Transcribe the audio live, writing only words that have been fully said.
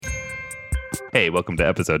Hey, welcome to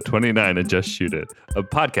episode 29 of Just Shoot It, a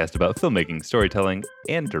podcast about filmmaking, storytelling,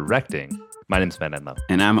 and directing. My name's Matt Enlow.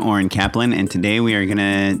 And I'm Oren Kaplan, and today we are going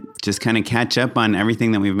to just kind of catch up on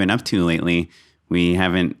everything that we've been up to lately. We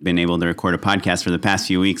haven't been able to record a podcast for the past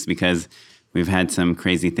few weeks because we've had some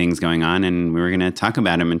crazy things going on, and we were going to talk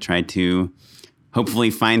about them and try to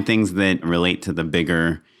hopefully find things that relate to the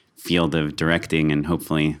bigger field of directing and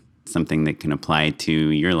hopefully something that can apply to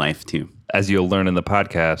your life too. As you'll learn in the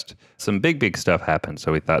podcast, some big stuff happened.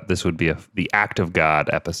 So we thought this would be the Act of God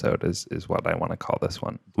episode is what I want to call this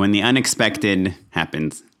one. When the unexpected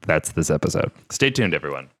happens. That's this episode. Stay tuned,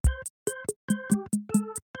 everyone.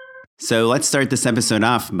 So let's start this episode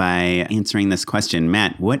off by answering this question.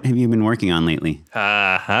 Matt, what have you been working on lately?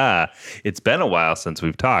 It's been a while since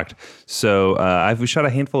we've talked. So I've shot a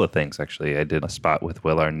handful of things, actually. I did a spot with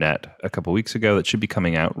Will Arnett a couple weeks ago that should be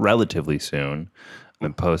coming out relatively soon.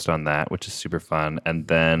 And post on that, which is super fun. And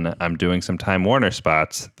then I'm doing some Time Warner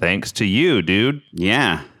spots thanks to you, dude.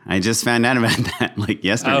 Yeah, I just found out about that like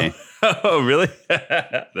yesterday. Oh, really?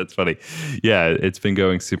 That's funny. Yeah, it's been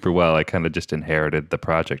going super well. I kind of just inherited the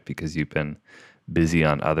project because you've been busy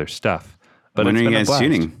on other stuff. But when are you guys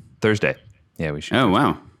shooting? Thursday. Yeah, we shoot. Oh, Thursday.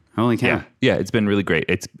 wow. Holy cow. Yeah, it's been really great.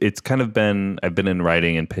 It's kind of been, I've been in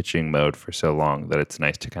writing and pitching mode for so long that it's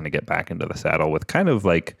nice to kind of get back into the saddle with kind of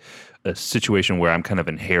like a situation where I'm kind of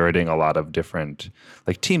inheriting a lot of different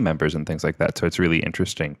like team members and things like that. So it's really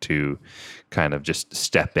interesting to kind of just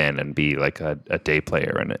step in and be like a day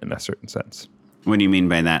player in a certain sense. What do you mean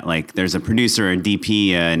by that? Like there's a producer, a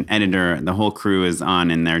DP, an editor, the whole crew is on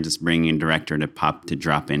and they're just bringing a director to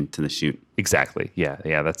drop into the shoot. Exactly.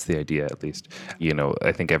 Yeah, that's the idea at least. You know,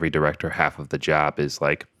 I think every director, half of the job is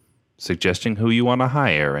like suggesting who you want to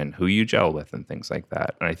hire and who you gel with and things like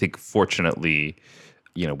that. And I think fortunately,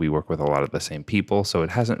 you know, we work with a lot of the same people, so it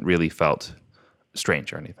hasn't really felt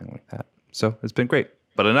strange or anything like that. So it's been great.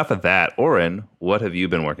 But enough of that. Oren, what have you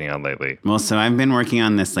been working on lately? Well, so I've been working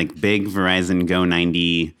on this like big Verizon Go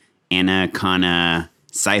 90 Anaconda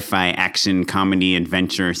sci-fi action comedy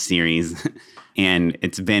adventure series. And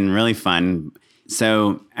it's been really fun.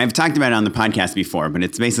 So I've talked about it on the podcast before, but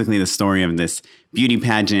it's basically the story of this beauty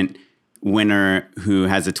pageant winner who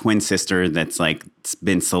has a twin sister that's like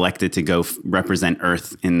been selected to go represent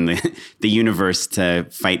Earth in the universe to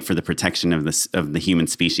fight for the protection of the human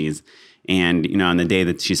species. And, you know, on the day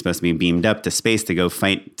that she's supposed to be beamed up to space to go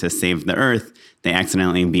fight to save the Earth, they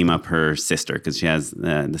accidentally beam up her sister because she has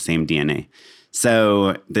the same DNA.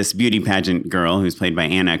 So this beauty pageant girl who's played by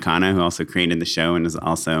Anna Akana, who also created the show and is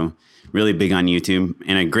also really big on YouTube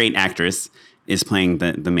and a great actress, is playing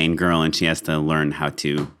the main girl, and she has to learn how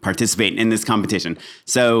to participate in this competition.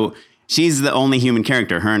 So she's the only human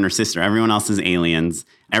character, her and her sister. Everyone else is aliens.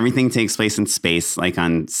 Everything takes place in space, like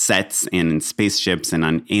on sets and in spaceships and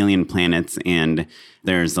on alien planets. And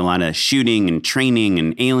there's a lot of shooting and training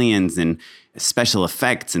and aliens and special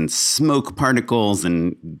effects and smoke particles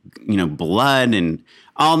and, you know, blood and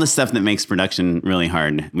all the stuff that makes production really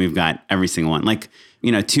hard. We've got every single one. Like,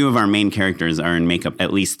 you know, two of our main characters are in makeup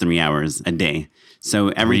at least 3 hours a day. So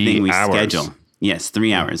everything we schedule. Yes,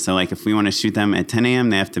 3 hours. So like if we want to shoot them at 10 a.m.,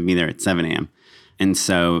 they have to be there at 7 a.m. And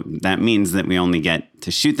so that means that we only get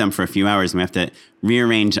to shoot them for a few hours. And we have to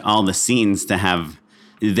rearrange all the scenes to have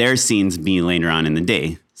their scenes be later on in the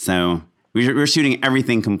day. So we're shooting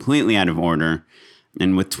everything completely out of order.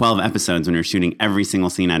 And with 12 episodes, when you're shooting every single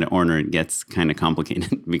scene out of order, it gets kind of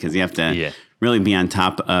complicated because you have to really be on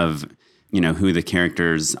top of, you know, who the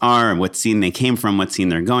characters are, what scene they came from, what scene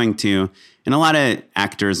they're going to. And a lot of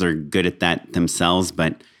actors are good at that themselves,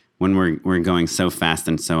 but when we're going so fast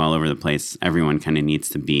and so all over the place, everyone kind of needs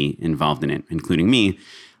to be involved in it, including me.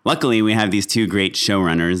 Luckily, we have these two great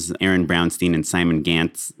showrunners, Aaron Brownstein and Simon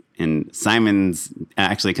Gantz. And Simon's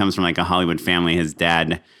actually comes from like a Hollywood family. His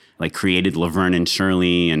dad like created Laverne and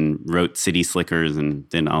Shirley and wrote City Slickers and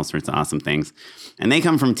did all sorts of awesome things. And they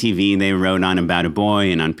come from TV. They wrote on About a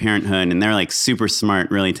Boy and on Parenthood, and they're like super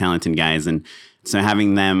smart, really talented guys. And so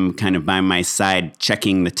having them kind of by my side,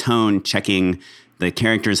 checking the tone, checking the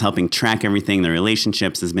characters, helping track everything, the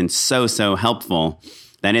relationships has been so helpful.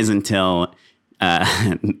 That is until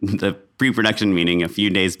the pre-production meeting a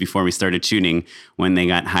few days before we started shooting when they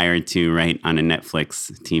got hired to write on a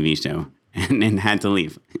Netflix TV show and had to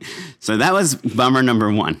leave. So that was bummer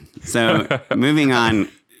number one. So moving on,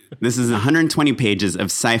 this is 120 pages of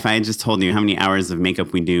sci-fi. I just told you how many hours of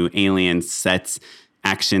makeup we do, aliens, sets,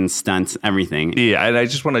 action, stunts, everything. Yeah, and I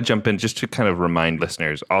just want to jump in just to kind of remind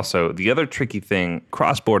listeners. Also, the other tricky thing,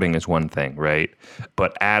 crossboarding is one thing, right?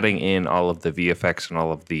 But adding in all of the VFX and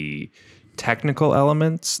all of the technical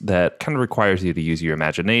elements that kind of requires you to use your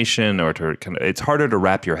imagination or to kind of, it's harder to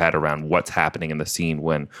wrap your head around what's happening in the scene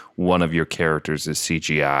when one of your characters is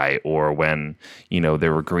CGI or when,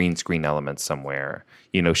 there were green screen elements somewhere.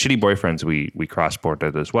 Shitty Boyfriends, we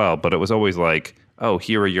cross-ported as well, but it was always like, oh,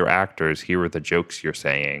 here are your actors, here are the jokes you're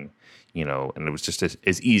saying, and it was just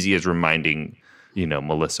as easy as reminding,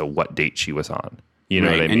 Melissa what date she was on. You know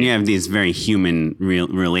what I mean? And you have these very human,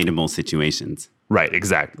 relatable situations. Right,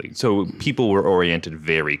 exactly. So people were oriented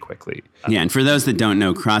very quickly. Yeah, and for those that don't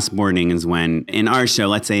know, crossboarding is when, in our show,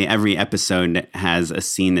 let's say every episode has a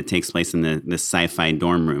scene that takes place in the sci-fi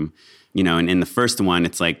dorm room. And in the first one,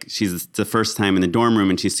 it's like it's the first time in the dorm room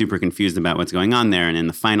and she's super confused about what's going on there. And in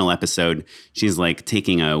the final episode, she's like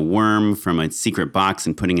taking a worm from a secret box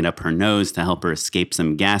and putting it up her nose to help her escape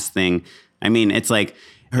some gas thing. I mean, it's like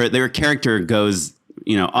their character goes,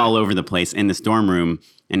 all over the place in this dorm room.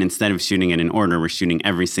 And instead of shooting it in order, we're shooting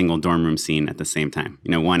every single dorm room scene at the same time,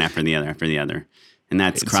 one after the other. And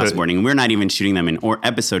that's crossboarding. And we're not even shooting them in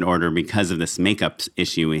episode order because of this makeup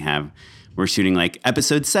issue we have. We're shooting like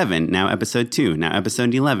episode 7, now episode 2, now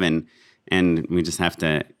episode 11. And we just have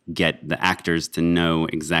to get the actors to know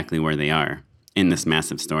exactly where they are in this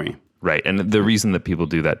massive story. Right. And the reason that people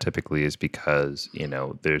do that typically is because,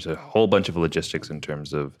 there's a whole bunch of logistics in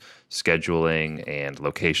terms of scheduling and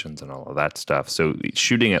locations and all of that stuff. So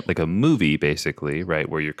shooting it like a movie, basically, right,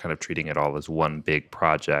 where you're kind of treating it all as one big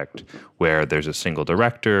project where there's a single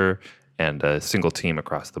director and a single team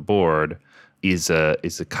across the board is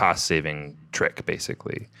a cost-saving trick,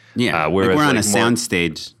 basically. Yeah, we're on a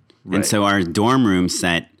soundstage. Right. And so our dorm room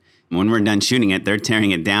set, when we're done shooting it, they're tearing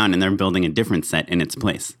it down and they're building a different set in its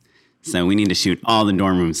place. So we need to shoot all the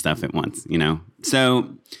dorm room stuff at once,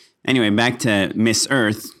 So anyway, back to Miss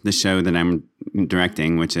Earth, the show that I'm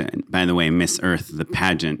directing, which, by the way, Miss Earth, the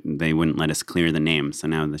pageant, they wouldn't let us clear the name. So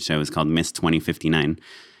now the show is called Miss 2059.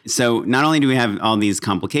 So not only do we have all these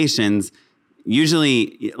complications,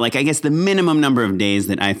 usually, I guess the minimum number of days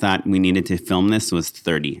that I thought we needed to film this was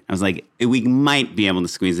 30. I was like, we might be able to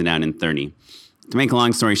squeeze it out in 30. To make a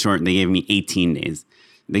long story short, they gave me 18 days.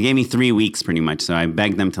 They gave me 3 weeks pretty much, so I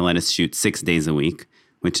begged them to let us shoot 6 days a week,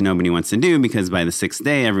 which nobody wants to do because by the 6th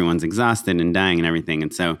day, everyone's exhausted and dying and everything.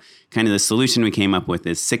 And so kind of the solution we came up with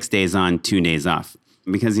is 6 days on, 2 days off.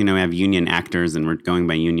 Because, we have union actors and we're going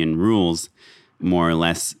by union rules, more or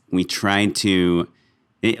less, we tried to...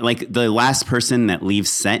 the last person that leaves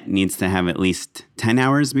set needs to have at least 10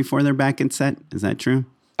 hours before they're back in set. Is that true?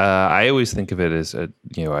 I always think of it as I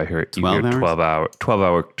hear 12 hour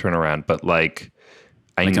turnaround, but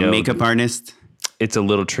I know a makeup artist. It's a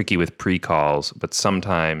little tricky with pre-calls, but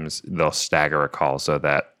sometimes they'll stagger a call so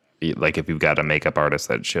that if you've got a makeup artist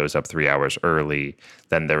that shows up 3 hours early,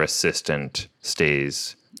 then their assistant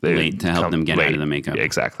stays late to help them get out of the makeup.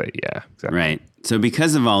 Exactly. Yeah. Exactly. Right. So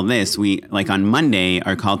because of all this, we on Monday,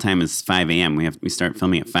 our call time is 5 a.m. We start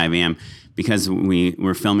filming at 5 a.m. Because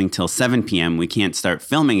we're filming till 7 p.m. We can't start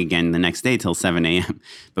filming again the next day till 7 a.m.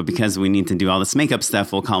 But because we need to do all this makeup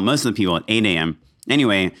stuff, we'll call most of the people at 8 a.m.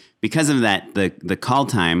 Anyway, because of that, the call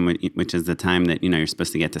time, which is the time that you're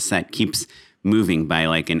supposed to get to set, keeps moving by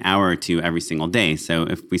an hour or two every single day. So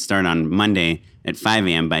if we start on Monday at 5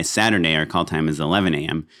 a.m., by Saturday, our call time is 11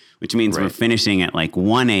 a.m., which means we're finishing at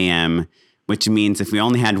 1 a.m., which means if we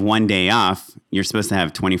only had 1 day off, you're supposed to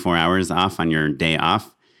have 24 hours off on your day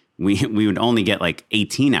off. We would only get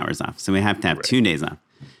 18 hours off. So we have to have 2 days off.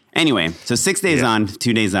 Anyway, so 6 days on,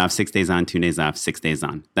 2 days off, 6 days on, 2 days off, 6 days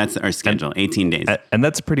on. That's our schedule, 18 days. And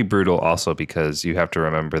that's pretty brutal also because you have to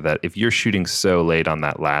remember that if you're shooting so late on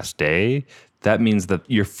that last day, that means that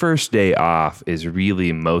your first day off is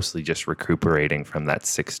really mostly just recuperating from that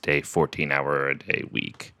 6-day, 14-hour-a-day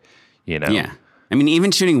week, Yeah. I mean,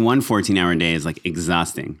 even shooting one 14-hour day is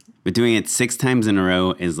exhausting, but doing it 6 times in a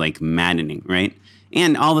row is maddening, right?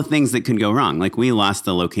 And all the things that could go wrong. We lost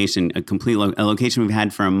a location, a location we've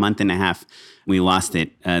had for a month and a half. We lost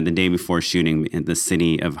it the day before shooting in the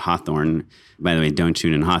city of Hawthorne. By the way, don't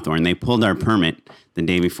shoot in Hawthorne. They pulled our permit the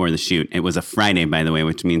day before the shoot. It was a Friday, by the way,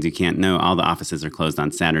 which means you can't know. All the offices are closed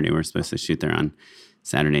on Saturday. We're supposed to shoot there on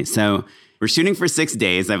Saturday. So we're shooting for 6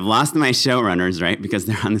 days. I've lost my showrunners, right, because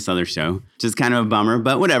they're on this other show, which is kind of a bummer.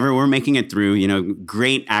 But whatever, we're making it through.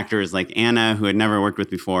 Great actors like Anna, who had never worked with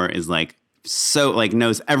before, is so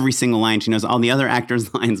knows every single line. She knows all the other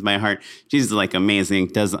actors' lines by heart. She's amazing,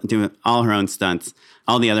 does do all her own stunts.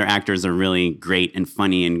 All the other actors are really great and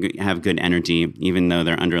funny and have good energy, even though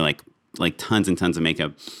they're under tons and tons of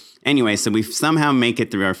makeup. Anyway, so we somehow make it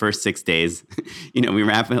through our first 6 days. We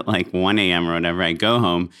wrap at 1 a.m. or whatever. I go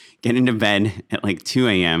home, get into bed at 2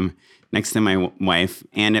 a.m. next to my wife.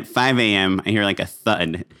 And at 5 a.m., I hear a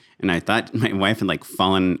thud. And I thought my wife had like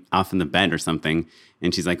fallen off in the bed or something.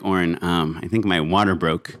 And she's like, Oren, I think my water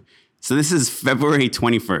broke. So this is February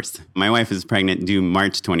 21st. My wife is pregnant due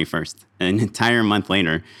March 21st, an entire month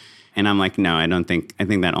later. And I'm like, no, I think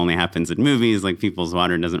that only happens in movies. Like people's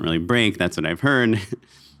water doesn't really break. That's what I've heard.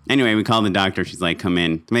 Anyway, we call the doctor. She's like, come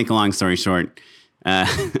in. To make a long story short,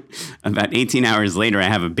 about 18 hours later, I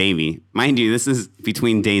have a baby. Mind you, this is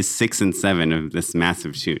between days 6 and 7 of this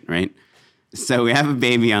massive shoot, right? So we have a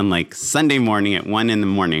baby on like Sunday morning at 1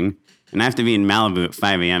 a.m, and I have to be in Malibu at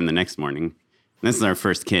 5 a.m. the next morning. This is our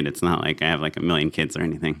first kid. It's not like I have like a million kids or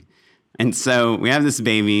anything. And so we have this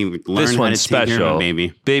baby. We learn how to take care of a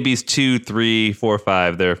baby. Babies 2, 3, 4,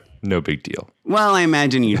 5, they're no big deal. Well, I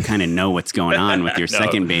imagine you kind of know what's going on with your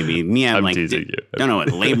second baby. Me, I'm like, don't know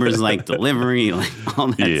what labor's like, delivery, like all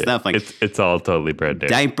that stuff. Like it's all totally brand new.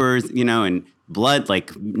 Diapers, and blood,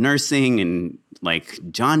 like nursing and like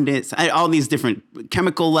jaundice, all these different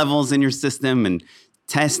chemical levels in your system and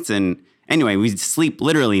tests. And anyway, we sleep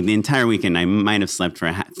literally the entire weekend. I might have slept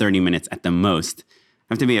for 30 minutes at the most.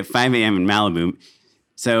 I have to be at 5 a.m. in Malibu.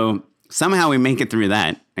 So somehow we make it through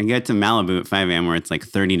that. I get to Malibu at 5 a.m. where it's like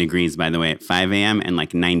 30 degrees, by the way, at 5 a.m. and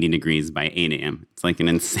like 90 degrees by 8 a.m. It's like an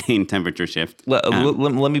insane temperature shift.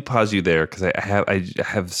 Let me pause you there because I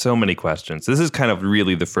have so many questions. This is kind of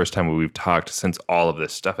really the first time we've talked since all of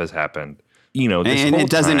this stuff has happened. And it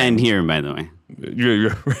doesn't end here, by the way.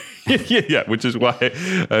 Yeah, which is why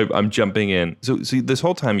I'm jumping in. So this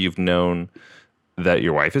whole time you've known that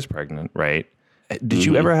your wife is pregnant, right? Did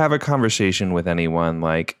you ever have a conversation with anyone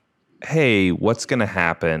like, hey, what's going to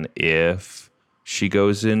happen if she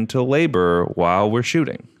goes into labor while we're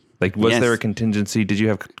shooting? Like, was there a contingency? Did you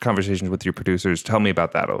have conversations with your producers? Tell me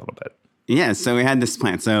about that a little bit. Yeah, so we had this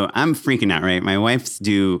plan. So I'm freaking out, right? My wife's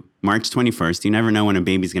due March 21st. You never know when a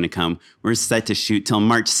baby's going to come. We're set to shoot till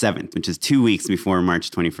March 7th, which is 2 weeks before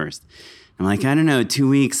March 21st. I'm like, I don't know, 2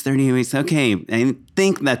 weeks, 30 weeks. Okay, I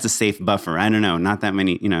think that's a safe buffer. I don't know, not that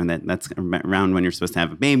many, that's around when you're supposed to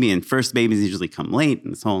have a baby. And first babies usually come late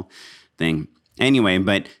and this whole thing. Anyway,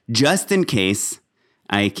 but just in case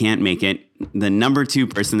I can't make it, the number 2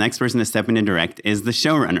 person, the next person to step in and direct is the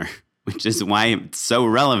showrunner, which is why it's so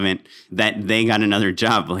relevant that they got another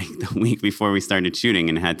job like the week before we started shooting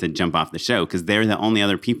and had to jump off the show because they're the only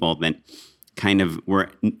other people that kind of were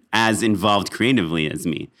as involved creatively as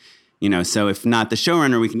me. So if not the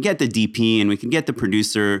showrunner, we can get the DP and we can get the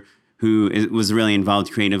producer who was really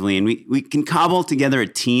involved creatively, and we can cobble together a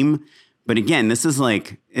team. But again, this is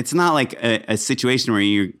like, it's not like a situation where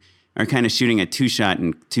you are kind of shooting a 2-shot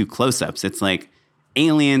and 2 close-ups. It's like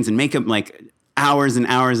aliens and makeup, like hours and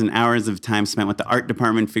hours and hours of time spent with the art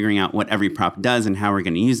department figuring out what every prop does and how we're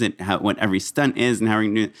going to use it, what every stunt is and how we're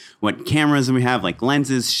going to do it, what cameras we have, like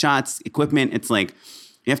lenses, shots, equipment. It's like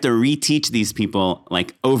you have to reteach these people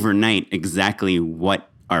like overnight exactly what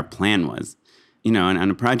our plan was. And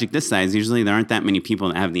on a project this size, usually there aren't that many people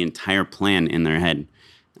that have the entire plan in their head.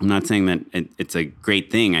 I'm not saying that it's a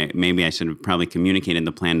great thing. Maybe I should have probably communicated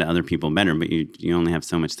the plan to other people better, but you only have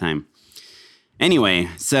so much time. Anyway,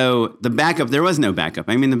 so the backup, there was no backup.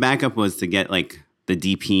 I mean, the backup was to get like the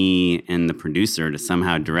DP and the producer to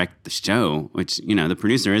somehow direct the show, which, the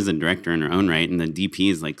producer is a director in her own right, and the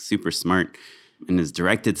DP is like super smart and has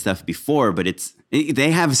directed stuff before, but they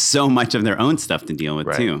have so much of their own stuff to deal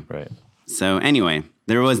with too. Right. So anyway,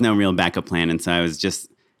 there was no real backup plan, and so I was just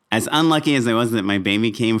as unlucky as I was that my baby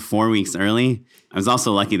came 4 weeks early. I was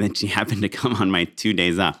also lucky that she happened to come on my 2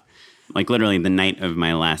 days off, like literally the night of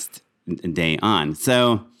my last day on.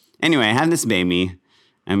 So anyway, I have this baby.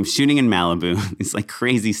 I'm shooting in Malibu. These like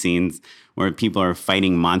crazy scenes where people are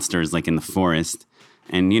fighting monsters like in the forest.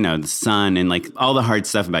 And, the sun and like all the hard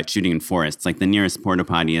stuff about shooting in forests. Like the nearest porta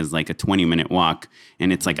potty is like a 20-minute walk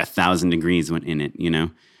and it's like 1,000 degrees in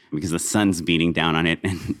it, because the sun's beating down on it.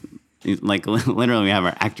 And like literally we have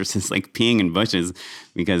our actresses like peeing in bushes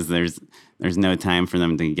because there's no time for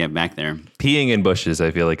them to get back there. Peeing in bushes,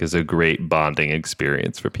 I feel like, is a great bonding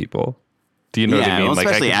experience for people. Do you know what I mean? Well,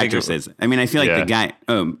 especially actresses. I mean, I feel like the guy,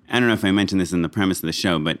 I don't know if I mentioned this in the premise of the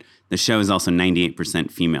show, but the show is also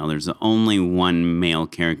 98% female. There's only one male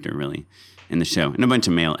character, really, in the show, and a bunch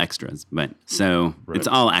of male extras. But so It's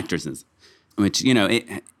all actresses, which,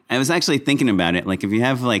 I was actually thinking about it. Like, if you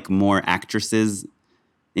have, like, more actresses,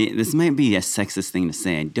 this might be a sexist thing to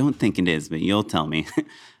say. I don't think it is, but you'll tell me.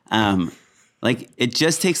 Like, it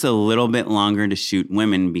just takes a little bit longer to shoot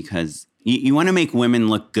women because you want to make women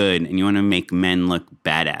look good and you want to make men look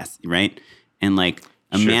badass, right? And like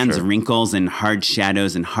a man's wrinkles and hard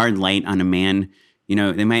shadows and hard light on a man,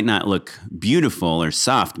 they might not look beautiful or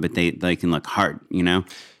soft, but they can look hard,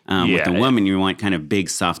 With the woman, you want kind of big,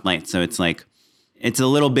 soft light. So it's like, it's a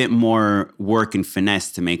little bit more work and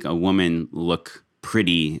finesse to make a woman look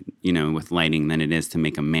pretty, with lighting than it is to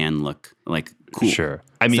make a man look like cool. Sure.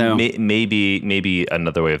 I mean, So- maybe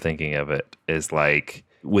another way of thinking of it is like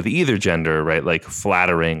with either gender, right? Like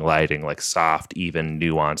flattering lighting, like soft, even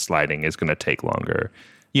nuanced lighting is going to take longer.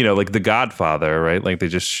 Like The Godfather, right? Like they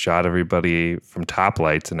just shot everybody from top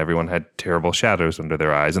lights and everyone had terrible shadows under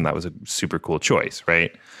their eyes. And that was a super cool choice,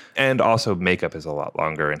 right? And also makeup is a lot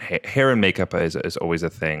longer, and hair and makeup is always a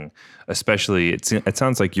thing. Especially, it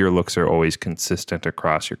sounds like your looks are always consistent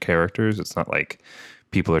across your characters. It's not like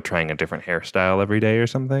people are trying a different hairstyle every day or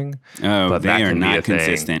something. Oh, but they that are can be not a thing.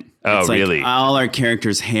 consistent. Oh, It's like really? all our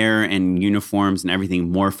characters' hair and uniforms and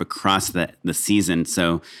everything morph across the season.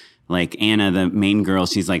 So, like Anna, the main girl,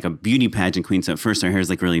 she's like a beauty pageant queen. So at first her hair is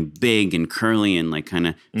like really big and curly and like kind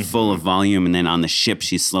of full of volume. And then on the ship,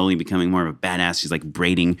 she's slowly becoming more of a badass. She's like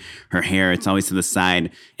braiding her hair. It's always to the side.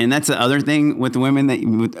 And that's the other thing with women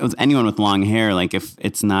with anyone with long hair, like if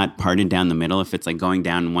it's not parted down the middle, if it's like going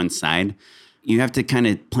down one side, you have to kind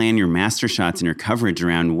of plan your master shots and your coverage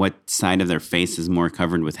around what side of their face is more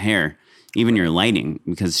covered with hair, even your lighting,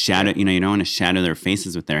 because shadow, you don't want to shadow their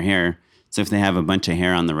faces with their hair. So if they have a bunch of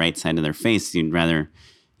hair on the right side of their face, you'd rather,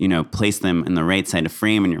 place them in the right side of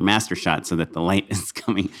frame in your master shot so that the light is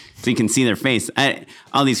coming, so you can see their face.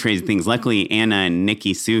 All these crazy things. Luckily, Anna and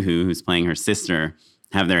Nikki Suhu, who's playing her sister,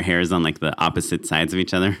 have their hairs on like the opposite sides of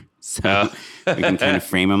each other. So we can kind of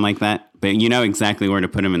frame them like that. But you know exactly where to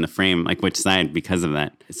put them in the frame, like which side, because of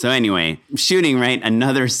that. So anyway, shooting, right?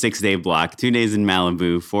 Another 6-day block, 2 days in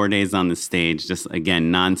Malibu, 4 days on the stage, just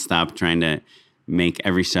again, nonstop trying to make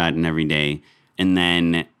every shot and every day. And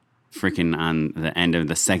then freaking on the end of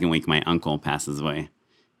the second week, my uncle passes away.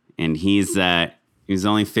 And he's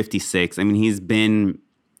only 56. I mean, he's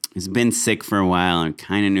been sick for a while and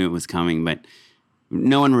kind of knew it was coming, but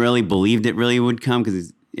no one really believed it really would come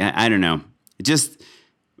because I don't know.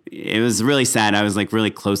 It was really sad. I was like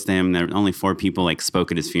really close to him. There were only 4 people like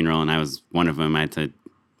spoke at his funeral, and I was one of them. I had to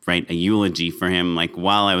write a eulogy for him like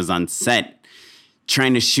while I was on set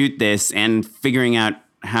trying to shoot this and figuring out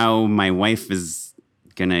how my wife is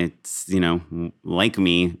gonna, like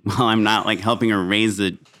me while I'm not like helping her raise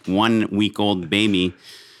a 1-week-old baby.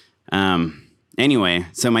 Anyway,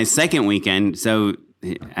 so my second weekend, so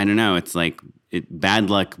I don't know, it's like bad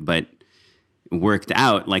luck, but worked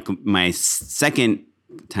out. Like my second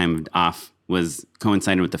time off was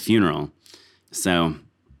coincided with the funeral. So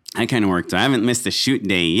I kind of worked. So I haven't missed a shoot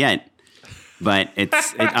day yet, but it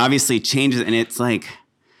obviously changes. And it's like,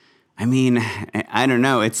 I mean, I don't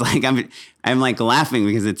know. It's like, I'm like laughing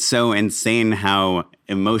because it's so insane how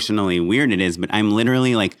emotionally weird it is. But I'm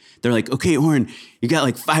literally like, they're like, okay, Oren, you got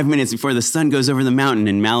like 5 minutes before the sun goes over the mountain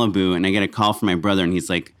in Malibu. And I get a call from my brother and he's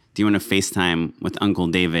like, do you want to FaceTime with Uncle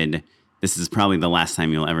David? This is probably the last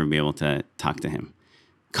time you'll ever be able to talk to him.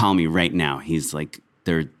 Call me right now. He's like,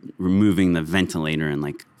 they're removing the ventilator in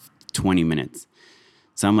like 20 minutes.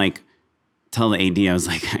 So I'm like, tell the AD, I was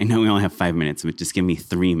like, I know we only have 5 minutes, but just give me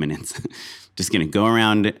 3 minutes. Just going to go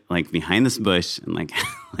around like behind this bush and like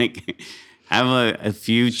have a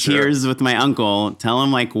few tears with my uncle, tell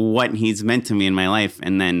him like what he's meant to me in my life,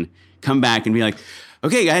 and then come back and be like,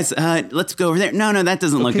 okay, guys, let's go over there. No, that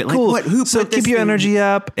doesn't look good. Cool. Like, what? Who so put this keep your in? energy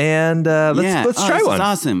up and let's try this one. Is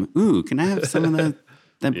awesome. Ooh, can I have some of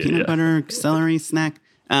the peanut butter celery snack?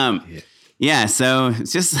 Yeah, so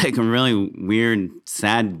it's just like a really weird,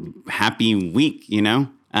 sad, happy week,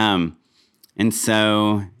 And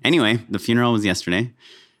so anyway, the funeral was yesterday.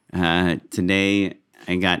 Today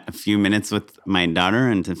I got a few minutes with my daughter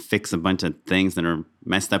and to fix a bunch of things that are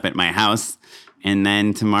messed up at my house. And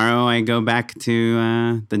then tomorrow I go back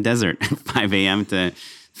to the desert at 5 a.m. to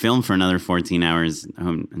film for another 14 hours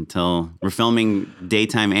until we're filming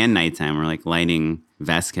daytime and nighttime. We're like lighting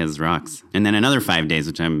Vasquez rocks. And then another 5 days,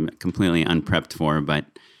 which I'm completely unprepped for. But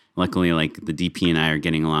luckily, like the DP and I are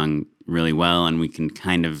getting along really well, and we can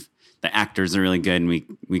the actors are really good. And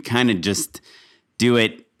we kind of just do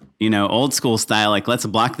it, old school style. Like, let's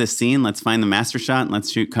block this scene. Let's find the master shot and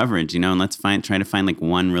let's shoot coverage, and let's try to find like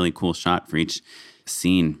one really cool shot for each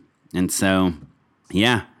scene. And so,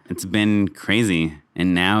 yeah, it's been crazy.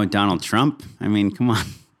 And now Donald Trump, I mean, come on.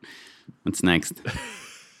 What's next?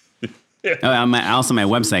 Also, my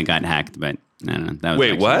website got hacked, but I don't know. That was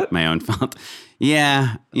Wait, what? My own fault.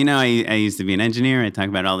 Yeah. I used to be an engineer. I talk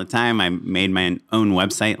about it all the time. I made my own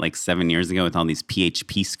website like 7 years ago with all these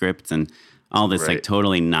PHP scripts and all this like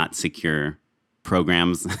totally not secure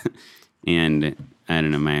programs. And I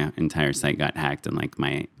don't know, my entire site got hacked and like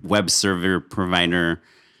my web server provider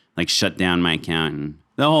like shut down my account and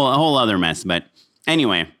a whole other mess. But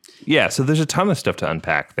anyway, Yeah, so there's a ton of stuff to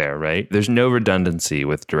unpack there, right? There's no redundancy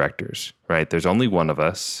with directors, right? There's only one of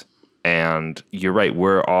us. And you're right,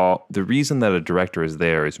 the reason that a director is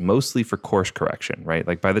there is mostly for course correction, right?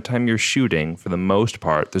 Like by the time you're shooting, for the most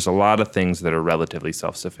part, there's a lot of things that are relatively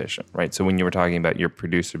self-sufficient, right? So when you were talking about your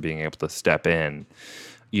producer being able to step in,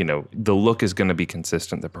 the look is going to be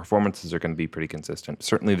consistent. The performances are going to be pretty consistent.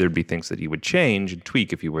 Certainly there'd be things that you would change and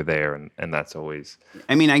tweak if you were there. And that's always...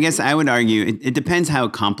 I mean, I guess I would argue it depends how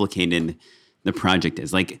complicated the project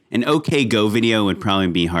is. Like an OK Go video would probably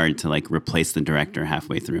be hard to like replace the director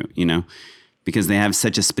halfway through, because they have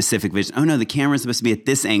such a specific vision. Oh no, the camera's supposed to be at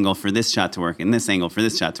this angle for this shot to work and this angle for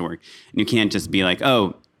this shot to work. And you can't just be like,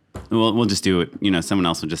 oh, we'll just do it. Someone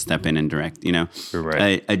else will just step in and direct,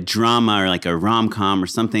 Right. A drama or like a rom-com or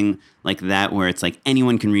something like that, where it's like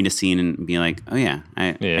anyone can read a scene and be like, oh yeah,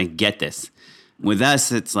 I get this. With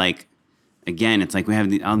us, it's like, again, it's like we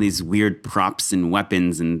have all these weird props and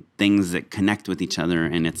weapons and things that connect with each other.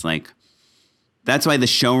 And it's like, that's why the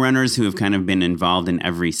showrunners who have kind of been involved in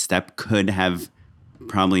every step could have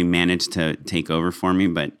probably managed to take over for me.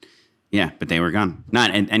 But they were gone. Not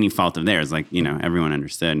at any fault of theirs. Like, everyone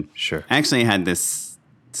understood. Sure. I actually had this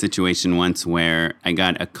situation once where I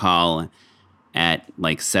got a call at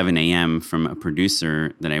like 7 a.m. from a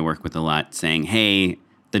producer that I work with a lot saying, hey,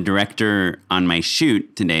 the director on my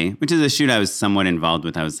shoot today, which is a shoot I was somewhat involved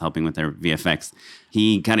with. I was helping with their VFX.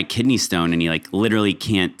 He got a kidney stone and he like literally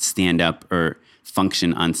can't stand up or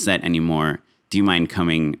function on set anymore. Do you mind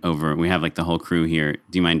coming over? We have like the whole crew here.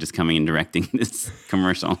 Do you mind just coming and directing this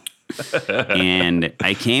commercial? And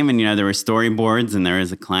I came and, there were storyboards and there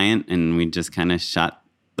was a client and we just kind of shot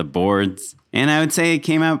the boards. And I would say it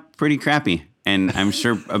came out pretty crappy. And I'm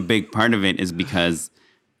sure a big part of it is because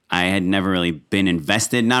I had never really been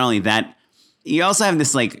invested. Not only that, you also have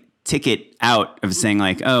this like ticket out of saying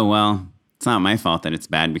like, oh, well, it's not my fault that it's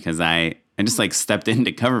bad because I just like stepped in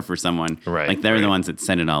to cover for someone. Right. Like they're the ones that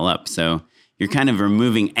set it all up. So you're kind of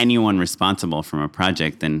removing anyone responsible from a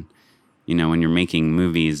project. And, when you're making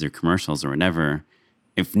movies or commercials or whatever,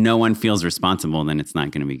 if no one feels responsible, then it's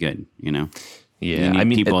not going to be good, Yeah. You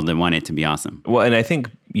need people that want it to be awesome. Well, and I think,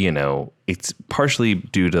 it's partially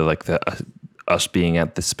due to like us being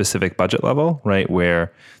at the specific budget level, right?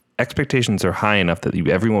 Where expectations are high enough that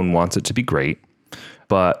everyone wants it to be great,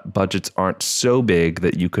 but budgets aren't so big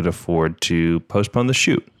that you could afford to postpone the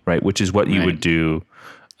shoot, right? Which is what you would do.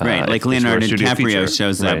 Right. Like Leonardo DiCaprio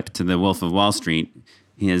shows right. up to the Wolf of Wall Street.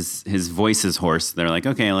 His voice is hoarse. They're like,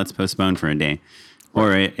 okay, let's postpone for a day.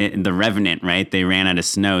 Or The Revenant, right? They ran out of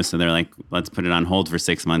snow, so they're like, let's put it on hold for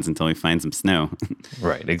 6 months until we find some snow.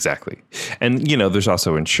 Right, exactly. And, there's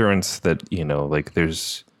also insurance that, like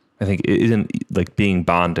I think it isn't like being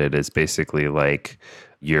bonded is basically like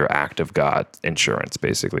your act of God insurance,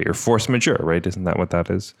 basically, or force majeure, right? Isn't that what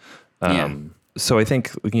that is? Yeah. So I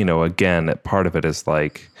think, again, part of it is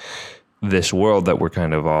like this world that we're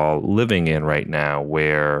kind of all living in right now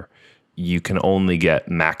where you can only get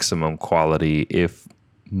maximum quality if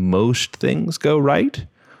most things go right,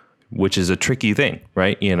 which is a tricky thing,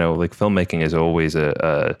 right? Like filmmaking is always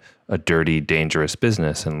a dirty, dangerous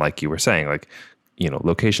business. And like you were saying, like,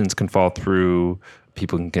 locations can fall through,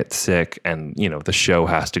 people can get sick, and, the show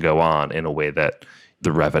has to go on in a way that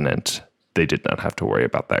The Revenant, they did not have to worry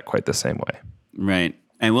about that quite the same way. Right.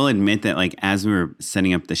 I will admit that, like, as we were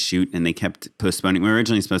setting up the shoot and they kept postponing, we were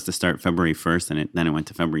originally supposed to start February 1st, and then it went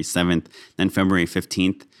to February 7th, then February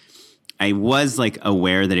 15th. I was, like,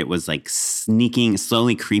 aware that it was, like,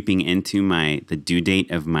 slowly creeping into the due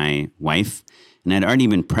date of my wife. And I'd already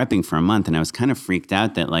been prepping for a month, and I was kind of freaked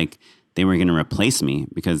out that, like, they were going to replace me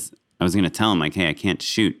because I was going to tell them, like, hey, I can't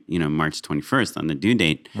shoot, March 21st on the due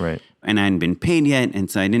date. Right. And I hadn't been paid yet,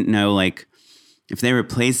 and so I didn't know, like, if they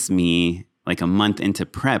replace me like a month into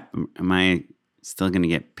prep, am I still going to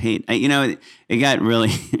get paid? It got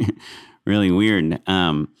really, really weird.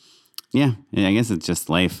 Yeah, I guess it's just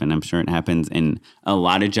life, and I'm sure it happens in a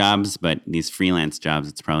lot of jobs, but these freelance jobs,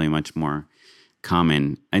 it's probably much more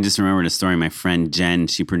common. I just remembered a story. My friend Jen,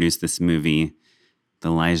 she produced this movie,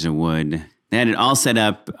 with Elijah Wood. They had it all set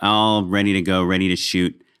up, all ready to go, ready to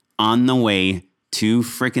shoot. On the way to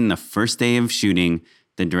frickin' the first day of shooting,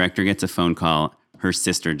 the director gets a phone call. Her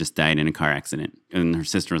sister just died in a car accident. And her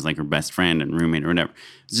sister was like her best friend and roommate or whatever.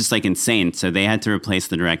 It was just like insane. So they had to replace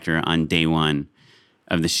the director on day one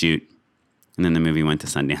of the shoot. And then the movie went to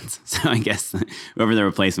Sundance. So I guess whoever the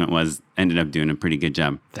replacement was ended up doing a pretty good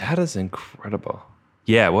job. That is incredible.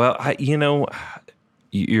 Yeah, well,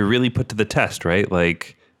 you're really put to the test, right?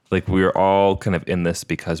 Like we're all kind of in this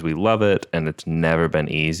because we love it and it's never been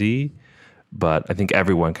easy. But I think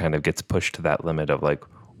everyone kind of gets pushed to that limit of like,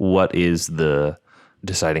 what is the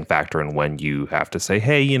deciding factor in when you have to say,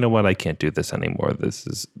 hey, you know what, I can't do this anymore. This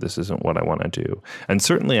isn't what I want to do. And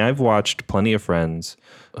certainly I've watched plenty of friends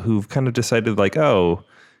who've kind of decided like, oh,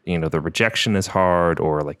 you know, the rejection is hard,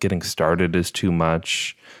 or like getting started is too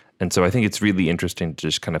much. And so I think it's really interesting to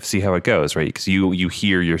just kind of see how it goes, right? Because you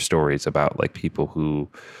hear your stories about like people who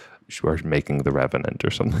are making The Revenant or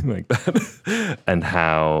something like that, and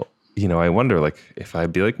how, you know, I wonder like if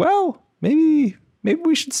I'd be like, well, maybe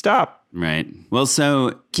we should stop. Right. Well,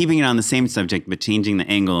 so keeping it on the same subject, but changing the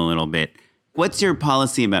angle a little bit, what's your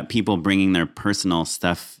policy about people bringing their personal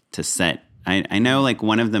stuff to set? I know like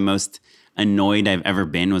one of the most annoyed I've ever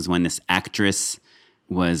been was when this actress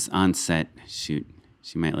was on set. Shoot,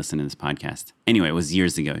 she might listen to this podcast. Anyway, it was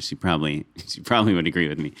years ago. She probably would agree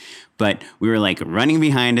with me. But we were like running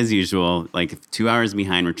behind as usual, like 2 hours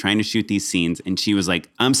behind. We're trying to shoot these scenes. And she was like,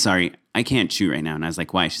 I'm sorry, I can't shoot right now. And I was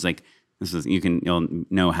like, why? She's like, you'll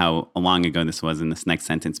know how long ago this was in this next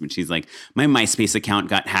sentence. But she's like, my MySpace account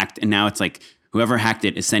got hacked. And now it's like, whoever hacked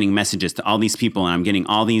it is sending messages to all these people. And I'm getting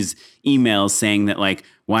all these emails saying that like,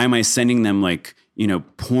 why am I sending them like, you know,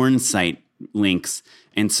 porn site links?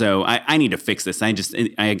 And so I need to fix this. I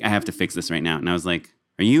have to fix this right now. And I was like,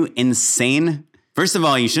 are you insane? First of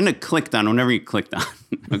all, you shouldn't have clicked on whatever you clicked on.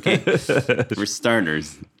 Okay. For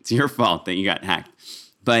starters, it's your fault that you got hacked.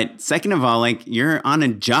 But second of all, like you're on a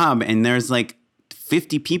job and there's like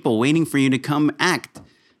 50 people waiting for you to come act,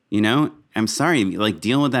 you know, I'm sorry, like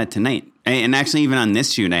deal with that tonight. And actually even on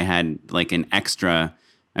this shoot, I had like an extra,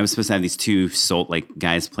 I was supposed to have these two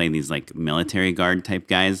guys play these like military guard type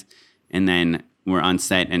guys. And then we're on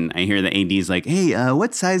set and I hear the AD's like, hey,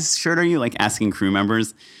 what size shirt are you? Like asking crew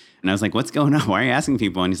members. And I was like, what's going on? Why are you asking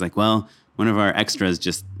people? And he's like, well, one of our extras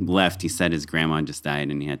just left. He said his grandma just died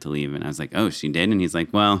and he had to leave. And I was like, oh, she did? And he's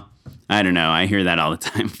like, well, I don't know. I hear that all the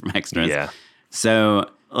time from extras. Yeah. So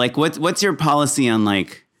like, what's your policy on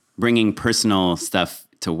like bringing personal stuff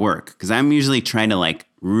to work? Because I'm usually trying to like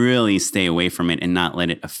really stay away from it and not let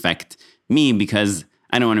it affect me, because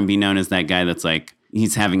I don't want to be known as that guy that's like,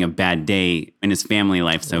 he's having a bad day in his family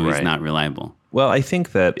life, so he's not reliable. Well, I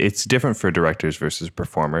think that it's different for directors versus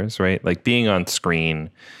performers, right? Like being on screen,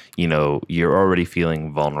 you know, you're already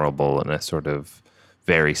feeling vulnerable in a sort of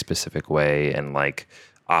very specific way. And like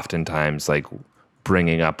oftentimes like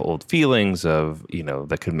bringing up old feelings of, you know,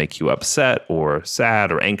 that could make you upset or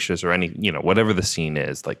sad or anxious or any, you know, whatever the scene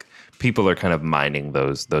is, like people are kind of mining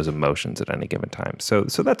those emotions at any given time. So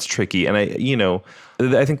that's tricky. And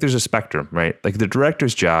I think there's a spectrum, right? Like the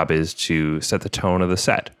director's job is to set the tone of the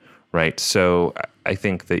set, right? So I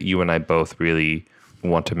think that you and I both really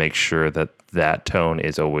want to make sure that that tone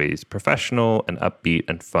is always professional and upbeat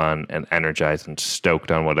and fun and energized and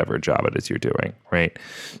stoked on whatever job it is you're doing, right?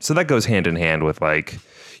 So that goes hand in hand with like,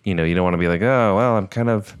 you know, you don't want to be like, oh, well, I'm kind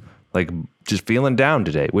of like just feeling down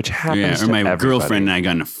today, which happens to everybody. Or my girlfriend and I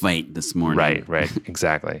got in a fight this morning. Right.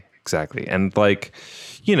 Exactly. And like,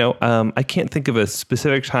 you know, I can't think of a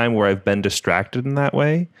specific time where I've been distracted in that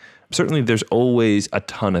way. Certainly there's always a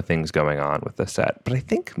ton of things going on with the set, but I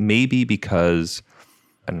think maybe because,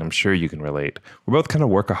 and I'm sure you can relate, we're both kind of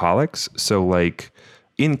workaholics. So like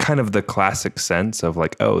in kind of the classic sense of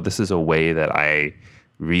like, oh, this is a way that I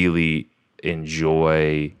really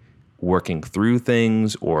enjoy working through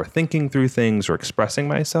things or thinking through things or expressing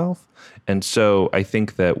myself. And so I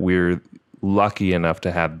think that we're lucky enough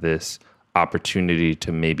to have this opportunity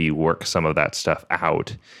to maybe work some of that stuff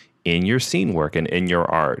out in your scene work and in your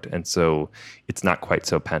art. And so it's not quite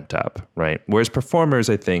so pent up, right? Whereas performers,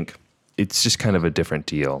 I think it's just kind of a different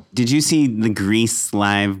deal. Did you see the Grease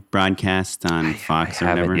live broadcast on Fox or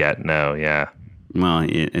whatever? I haven't yet, no, yeah. Well,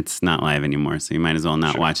 it's not live anymore, so you might as well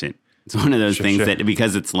not watch it. It's one of those things that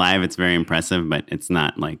because it's live, it's very impressive, but it's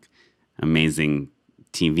not like amazing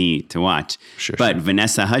TV to watch. But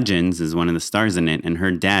Vanessa Hudgens is one of the stars in it, and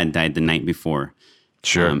her dad died the night before.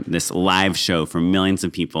 This live show for millions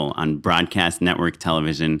of people on broadcast network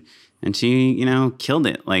television. And she, you know, killed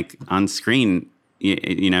it. Like on screen,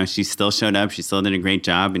 you know, she still showed up. She still did a great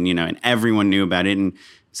job. And, you know, and everyone knew about it. And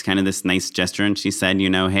it's kind of this nice gesture. And she said, you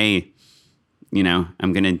know, hey, you know,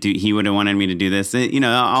 he would have wanted me to do this. You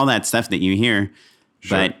know, all that stuff that you hear.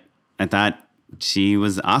 But I thought she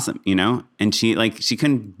was awesome, you know, and she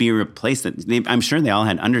couldn't be replaced. I'm sure they all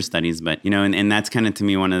had understudies, but, you know, and that's kind of to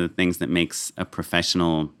me one of the things that makes a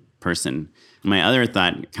professional person. My other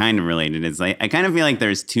thought kind of related is like, I kind of feel like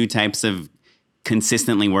there's two types of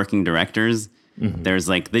consistently working directors. Mm-hmm. There's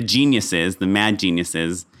like the geniuses, the mad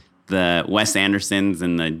geniuses, the Wes Andersons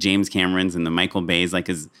and the James Camerons and the Michael Bays, like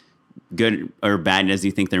as good or bad as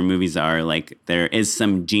you think their movies are, like there is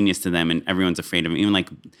some genius to them and everyone's afraid of them. Even like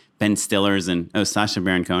Ben Stiller's and Sacha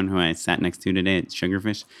Baron Cohen, who I sat next to today at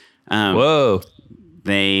Sugarfish. Whoa.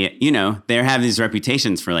 They have these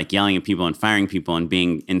reputations for like yelling at people and firing people and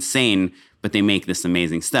being insane, but they make this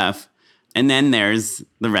amazing stuff. And then there's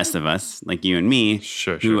the rest of us, like you and me,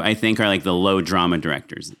 who I think are like the low drama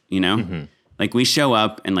directors, Mm-hmm. Like we show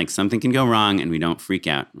up and like something can go wrong and we don't freak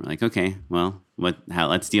out. We're like, okay, well,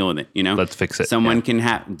 let's deal with it, Let's fix it. Someone can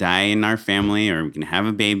die in our family, or we can have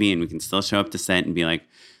a baby and we can still show up to set and be like,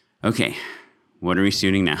 okay, what are we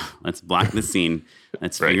shooting now? Let's block the scene.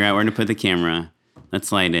 Let's figure out where to put the camera.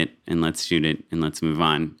 Let's light it and let's shoot it and let's move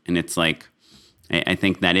on. And it's like, I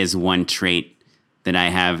think that is one trait that I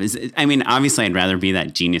have. Obviously I'd rather be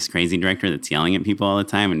that genius crazy director that's yelling at people all the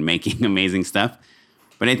time and making amazing stuff.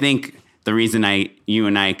 But I think the reason you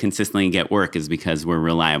and I consistently get work is because we're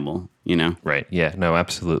reliable, Right. Yeah, no,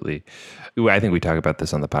 absolutely. I think we talk about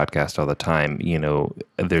this on the podcast all the time.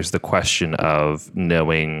 There's the question of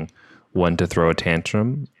knowing when to throw a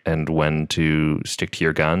tantrum and when to stick to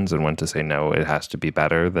your guns and when to say, no, it has to be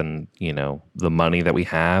better than, the money that we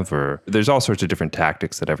have, or there's all sorts of different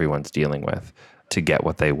tactics that everyone's dealing with to get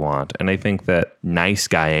what they want. And I think that nice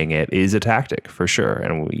guying it is a tactic for sure.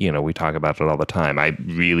 And, we talk about it all the time. I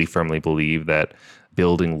really firmly believe that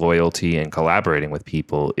building loyalty and collaborating with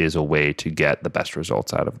people is a way to get the best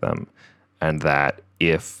results out of them. And that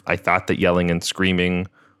if I thought that yelling and screaming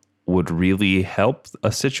would really help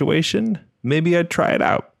a situation, maybe I'd try it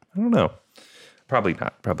out. I don't know. Probably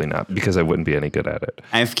not, because I wouldn't be any good at it.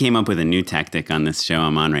 I've came up with a new tactic on this show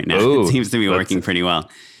I'm on right now. Ooh, it seems to be working pretty well.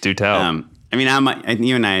 Do tell.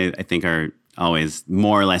 You and I think are always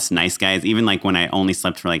more or less nice guys. Even like when I only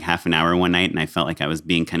slept for like half an hour one night and I felt like I was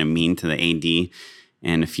being kind of mean to the AD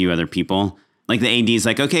and a few other people. Like the AD's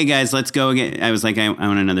like, okay, guys, let's go again. I was like, I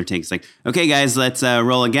want another take. It's like, okay, guys, let's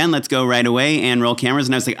roll again. Let's go right away and roll cameras.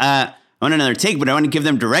 And I was like, I want another take, but I want to give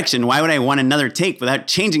them direction. Why would I want another take without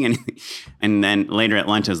changing anything? And then later at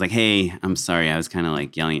lunch, I was like, hey, I'm sorry. I was kind of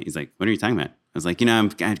like yelling. He's like, what are you talking about? I was like,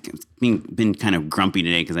 I've been kind of grumpy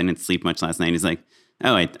today because I didn't sleep much last night. He's like,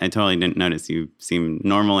 oh, I totally didn't notice. You seem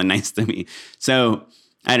normal and nice to me. So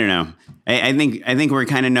I don't know. I think we're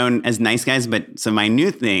kind of known as nice guys. But so my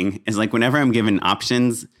new thing is like whenever I'm given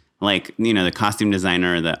options, like, the costume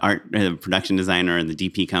designer or the art, or the production designer or the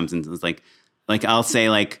DP comes and it's like I'll say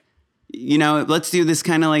like, let's do this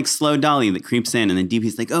kind of like slow dolly that creeps in. And then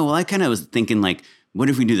DP's like, oh, well, I kind of was thinking like, what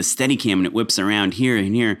if we do the steady cam and it whips around here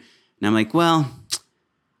and here? And I'm like, well,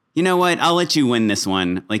 you know what? I'll let you win this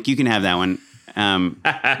one. Like, you can have that one.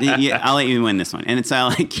 I'll let you win this one. And so I'll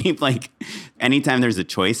like keep like, anytime there's a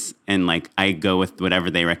choice and like I go with whatever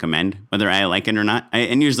they recommend, whether I like it or not.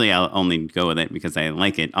 And usually I'll only go with it because I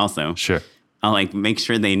like it also. Sure. I'll like make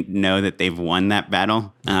sure they know that they've won that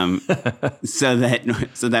battle. So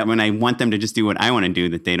that when I want them to just do what I want to do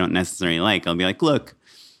that they don't necessarily like, I'll be like, look,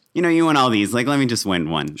 you won all these. Like, let me just win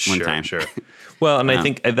one time. Sure. Well, and I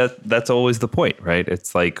think that's always the point, right?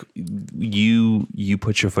 It's like you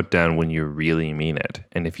put your foot down when you really mean it.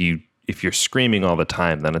 And if you're screaming all the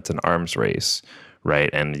time, then it's an arms race, right?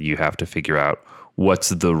 And you have to figure out what's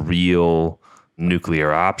the real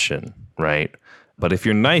nuclear option, right? But if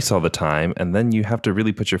you're nice all the time and then you have to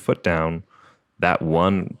really put your foot down that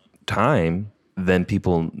one time, then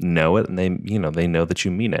people know it and they know that you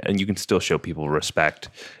mean it. And you can still show people respect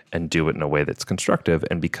and do it in a way that's constructive.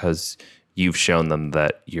 And because you've shown them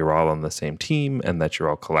that you're all on the same team and that you're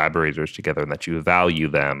all collaborators together and that you value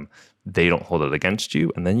them, they don't hold it against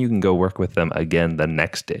you. And then you can go work with them again the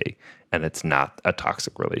next day. And it's not a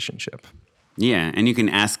toxic relationship. Yeah. And you can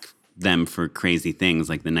ask them for crazy things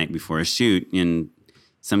like the night before a shoot. And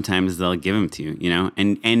sometimes they'll give them to you,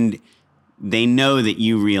 and they know that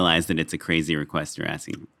you realize that it's a crazy request you're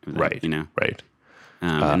asking. Them, right. Right.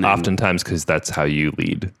 Oftentimes because that's how you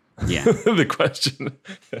lead. Yeah. The question.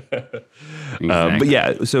 Exactly. But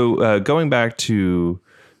yeah, so going back to,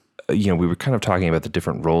 we were kind of talking about the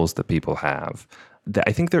different roles that people have.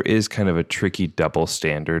 I think there is kind of a tricky double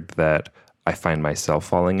standard that I find myself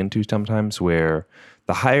falling into sometimes where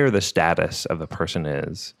the higher the status of the person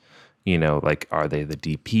is, like, are they the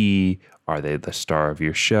DP? Are they the star of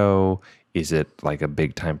your show? Is it like a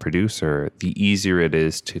big time producer? The easier it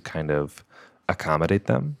is to kind of accommodate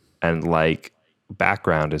them. And like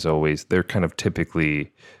background is always, they're kind of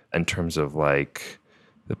typically in terms of like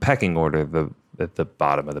the pecking order, at the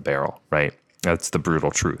bottom of the barrel, right? That's the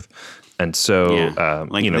brutal truth. And so,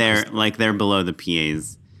 they're below the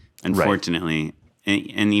PAs, unfortunately. Right.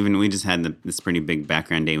 And even we just had this pretty big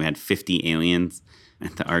background day. We had 50 aliens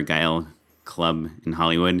at the Argyle Club in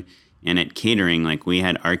Hollywood. And at catering, like we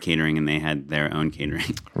had our catering and they had their own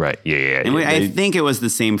catering. Right. Yeah. And I think it was the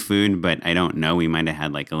same food, but I don't know. We might have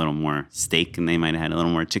had like a little more steak and they might have had a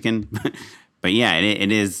little more chicken. But yeah,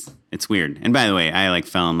 it's weird. And by the way, I like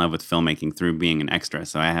fell in love with filmmaking through being an extra.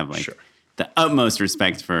 So I have like the utmost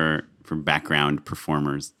respect for background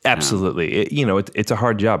performers. Absolutely. It's a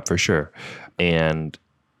hard job for sure. And,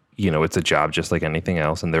 it's a job just like anything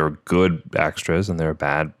else. And there are good extras and there are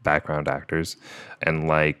bad background actors. And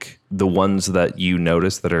like the ones that you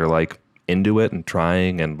notice that are like into it and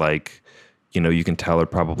trying and like, you can tell are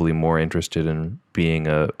probably more interested in being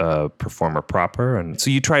a performer proper. And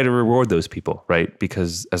so you try to reward those people, right?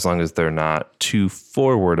 Because as long as they're not too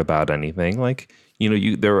forward about anything, like,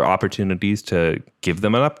 there are opportunities to give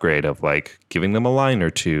them an upgrade of like giving them a line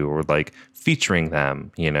or two or like featuring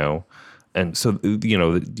them, And so,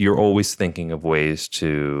 you're always thinking of ways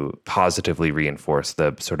to positively reinforce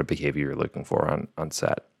the sort of behavior you're looking for on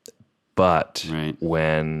set. But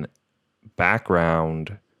when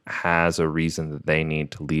background has a reason that they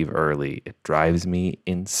need to leave early, it drives me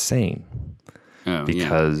insane.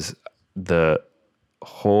 Because the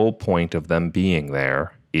whole point of them being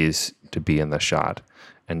there is to be in the shot.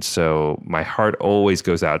 And so my heart always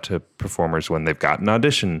goes out to performers when they've got an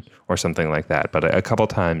audition or something like that. But a couple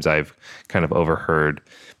times I've kind of overheard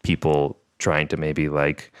people trying to maybe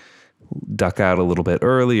like duck out a little bit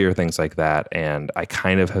early or things like that. And I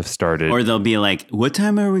kind of have started. Or they'll be like, what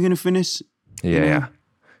time are we going to finish? Yeah,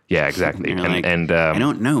 exactly. And I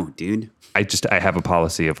don't know, dude. I have a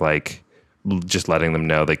policy of like just letting them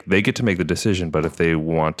know like they get to make the decision, but if they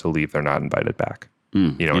want to leave, they're not invited back.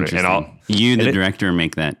 The director,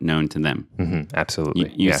 make that known to them. Mm-hmm,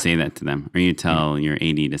 absolutely. You say that to them, or you tell your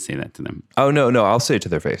AD to say that to them. Oh, no, I'll say it to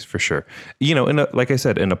their face for sure. Like I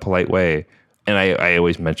said, in a polite way. And I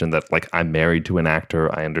always mention that like I'm married to an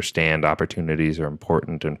actor. I understand opportunities are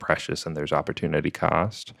important and precious and there's opportunity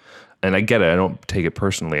cost. And I get it. I don't take it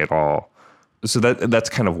personally at all. So that's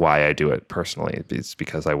kind of why I do it personally. It's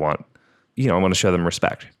because I want to show them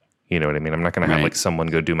respect. You know what I mean? I'm not going to have like someone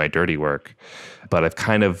go do my dirty work, but I've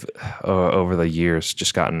kind of over the years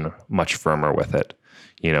just gotten much firmer with it.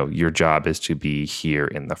 Your job is to be here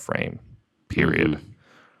in the frame, period. Mm-hmm.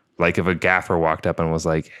 Like if a gaffer walked up and was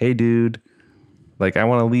like, hey dude, like I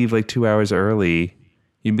want to leave like 2 hours early.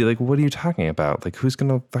 You'd be like, what are you talking about? Like who's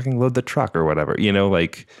going to fucking load the truck or whatever?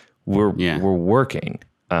 Like we're working.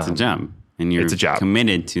 It's a job. And you're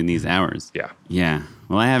committed to these hours. Yeah. Yeah.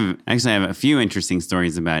 Well, I have a few interesting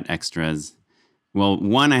stories about extras. Well,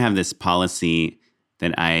 one, I have this policy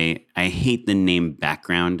that I hate the name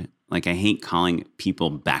background. Like I hate calling people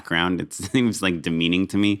background. It seems like demeaning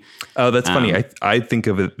to me. Oh, that's funny. I think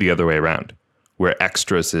of it the other way around, where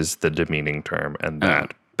extras is the demeaning term and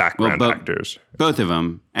that background actors. Both of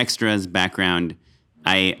them, extras, background.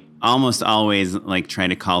 I almost always like try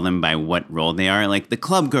to call them by what role they are, like the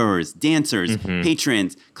club goers, dancers,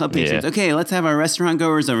 patrons, club patrons. Yeah. Okay, let's have our restaurant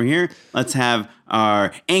goers over here. Let's have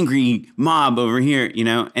our angry mob over here,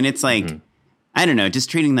 And it's like, I don't know,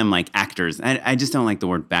 just treating them like actors. I just don't like the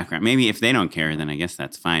word background. Maybe if they don't care, then I guess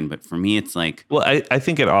that's fine. But for me, it's like... Well, I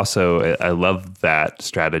think it also, I love that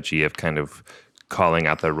strategy of kind of calling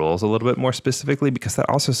out the roles a little bit more specifically, because that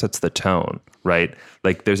also sets the tone, right?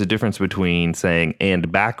 Like there's a difference between saying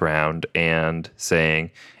and background and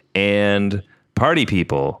saying and party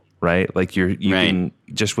people, right? Like you can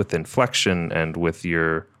just with inflection and with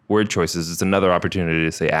your word choices, it's another opportunity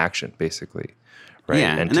to say action, basically, right?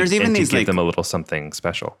 Yeah, and there's even these to give them a little something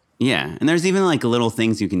special. Yeah, and there's even like little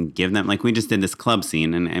things you can give them. Like we just did this club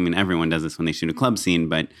scene, and I mean everyone does this when they shoot a club scene,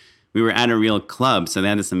 but we were at a real club, so they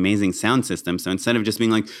had this amazing sound system. So instead of just being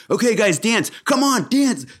like, "Okay, guys, dance! Come on,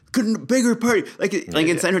 dance! Bigger party!"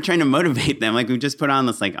 Instead of trying to motivate them, like we just put on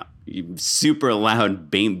this like super loud,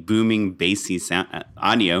 booming, bassy sound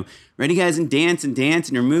audio. Ready, guys, and dance, and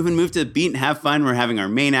you're move to the beat and have fun. We're having our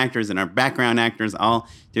main actors and our background actors all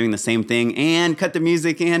doing the same thing, and cut the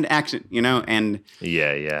music and action, and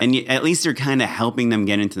and at least you're kind of helping them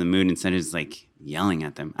get into the mood instead of just like yelling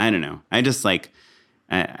at them. I don't know. I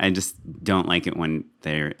just don't like it when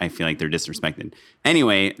I feel like they're disrespected.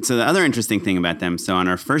 Anyway, so the other interesting thing about them, so on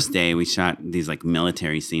our first day, we shot these like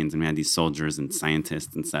military scenes and we had these soldiers and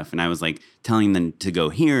scientists and stuff. And I was like telling them to go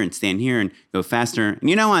here and stand here and go faster.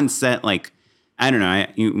 And on set, like, I don't know,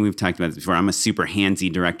 we've talked about this before. I'm a super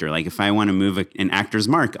handsy director. Like if I want to move an actor's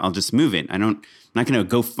mark, I'll just move it. I'm not going to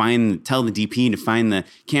go tell the DP to find the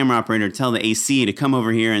camera operator, tell the AC to come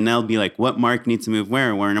over here. And they'll be like, what mark needs to move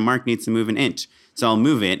where? Where a mark needs to move an inch. So I'll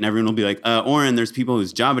move it, and everyone will be like, Oren, there's people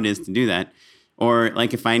whose job it is to do that. Or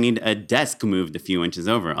like if I need a desk moved a few inches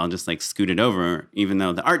over, I'll just like scoot it over, even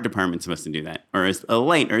though the art department's supposed to do that, or a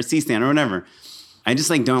light or a C-stand or whatever. I just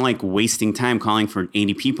like don't like wasting time calling for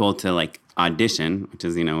 80 people to like audition, which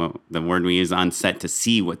is, the word we use on set to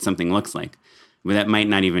see what something looks like. But that might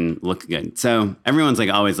not even look good. So everyone's like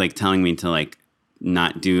always like telling me to like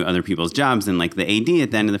not do other people's jobs. And like the AD at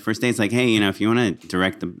the end of the first day is like, hey, if you want to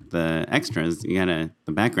direct the extras, you gotta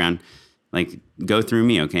the background, like go through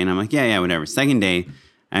me, okay? And I'm like, yeah, whatever. Second day,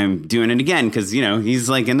 I'm doing it again because, he's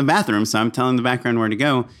like in the bathroom. So I'm telling the background where to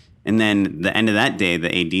go. And then the end of that day, the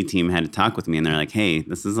AD team had a talk with me and they're like, hey,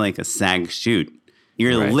 this is like a SAG shoot.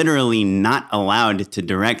 You're literally not allowed to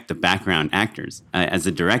direct the background actors as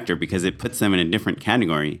a director because it puts them in a different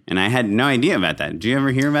category. And I had no idea about that. Did you ever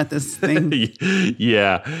hear about this thing?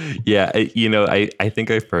 Yeah. I think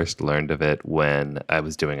I first learned of it when I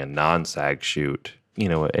was doing a non-SAG shoot.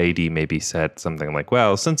 AD maybe said something like,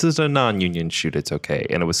 well, since it's a non-union shoot, it's okay.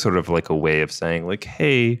 And it was sort of like a way of saying like,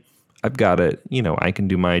 hey, I've got it. I can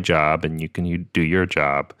do my job and you do your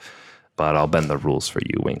job. But I'll bend the rules for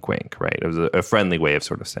you, wink, wink, right? It was a friendly way of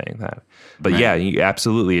sort of saying that. But yeah,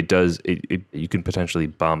 absolutely, it does. You can potentially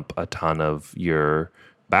bump a ton of your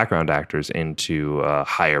background actors into a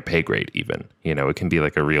higher pay grade even. It can be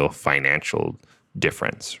like a real financial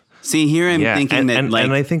difference. See, here I'm thinking and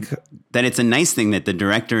I think that it's a nice thing that the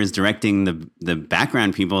director is directing the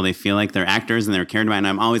background people. They feel like they're actors and they're cared about. And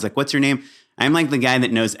I'm always like, what's your name? I'm like the guy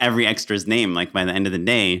that knows every extra's name, like by the end of the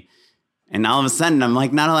day. And all of a sudden, I'm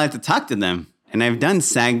like not allowed to talk to them. And I've done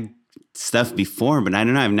SAG stuff before, but I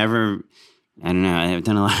don't know. I've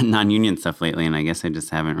done a lot of non-union stuff lately, and I guess I just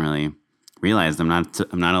haven't really realized I'm not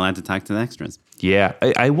allowed to talk to the extras. Yeah,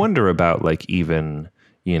 I wonder about like even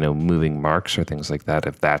moving marks or things like that,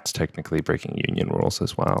 if that's technically breaking union rules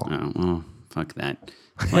as well. Oh well, fuck that.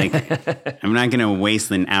 Like I'm not gonna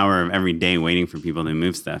waste an hour of every day waiting for people to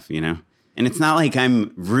move stuff, And it's not like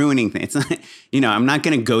I'm ruining things. It's not, I'm not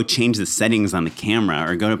going to go change the settings on the camera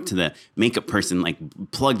or go up to the makeup person, like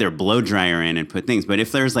plug their blow dryer in and put things. But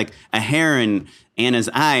if there's like a hair in Anna's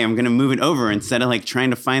eye, I'm going to move it over instead of like trying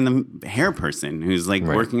to find the hair person who's like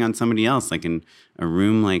working on somebody else, like in a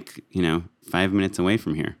room, like, 5 minutes away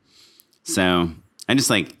from here. So I just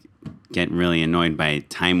like get really annoyed by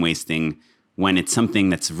time wasting when it's something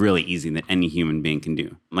that's really easy that any human being can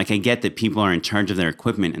do. Like I get that people are in charge of their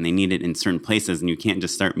equipment and they need it in certain places and you can't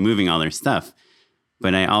just start moving all their stuff.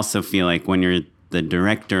 But I also feel like when you're the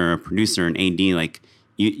director or producer and AD, like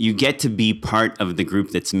you get to be part of the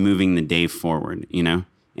group that's moving the day forward, And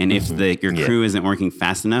if your crew isn't working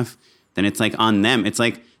fast enough, then it's like on them. It's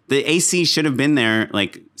like the AC should have been there,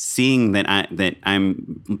 like seeing that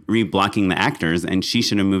I'm reblocking the actors and she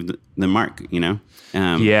should have moved the mark,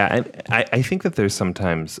 Yeah, and I think that there's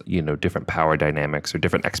sometimes, different power dynamics or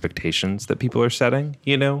different expectations that people are setting,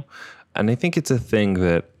 And I think it's a thing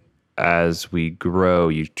that as we grow,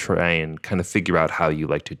 you try and kind of figure out how you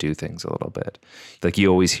like to do things a little bit. Like you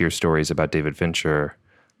always hear stories about David Fincher,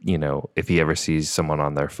 if he ever sees someone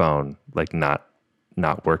on their phone, like not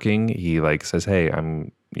working, he like says, hey,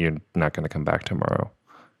 you're not going to come back tomorrow.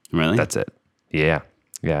 Really? That's it. Yeah.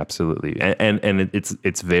 Yeah, absolutely. And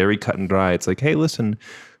it's very cut and dry. It's like, hey, listen,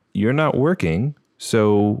 you're not working,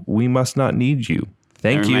 so we must not need you.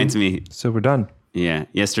 Thank you. Reminds me. So we're done. Yeah.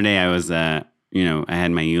 Yesterday I was, I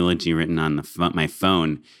had my eulogy written on my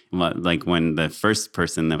phone. Like when the first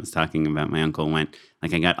person that was talking about my uncle went,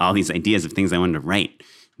 like I got all these ideas of things I wanted to write.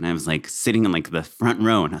 And I was like sitting in like the front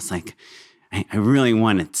row and I was like, I really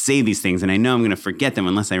want to say these things, and I know I'm going to forget them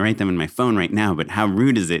unless I write them in my phone right now, but how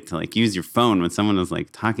rude is it to like use your phone when someone was like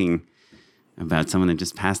talking about someone that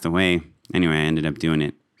just passed away? Anyway, I ended up doing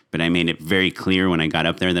it, but I made it very clear when I got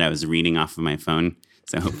up there that I was reading off of my phone.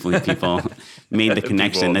 So hopefully people made the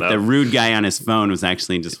connection that the rude guy on his phone was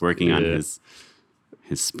actually just working on his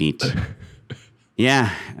speech.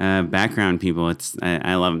 Yeah, background people.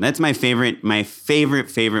 I love them. That's my favorite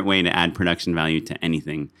way to add production value to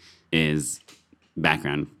anything is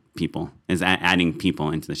background people, is adding people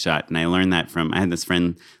into the shot. And I learned that I had this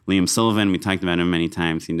friend, Liam Sullivan. We talked about him many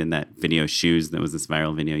times. He did that video Shoes. That was this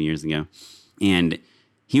viral video years ago. And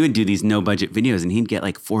he would do these no budget videos and he'd get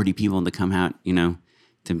like 40 people to come out,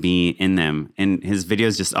 to be in them. And his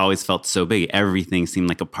videos just always felt so big. Everything seemed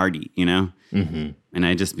like a party, And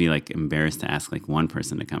I'd just be like embarrassed to ask like one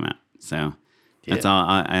person to come out. So that's all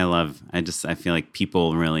I love. I feel like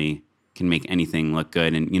people really can make anything look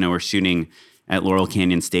good. And, we're shooting at Laurel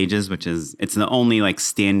Canyon Stages, it's the only like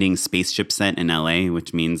standing spaceship set in LA,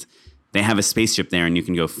 which means they have a spaceship there and you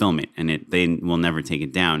can go film it and they will never take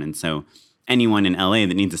it down. And so anyone in LA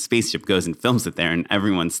that needs a spaceship goes and films it there and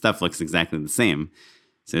everyone's stuff looks exactly the same.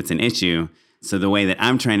 So it's an issue. So the way that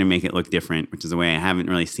I'm trying to make it look different, which is a way I haven't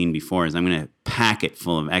really seen before, is I'm going to pack it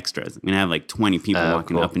full of extras. I'm going to have like 20 people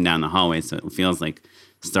walking up and down the hallway, so it feels like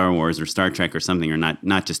Star Wars or Star Trek or something, or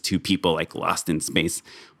not just two people like lost in space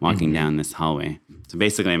walking down this hallway. So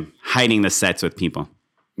basically, I'm hiding the sets with people.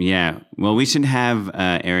 Yeah. Well, we should have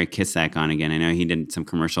Eric Kissack on again. I know he did some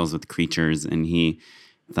commercials with creatures, and he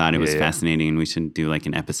thought it was fascinating, and we should do like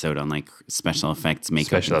an episode on like special effects,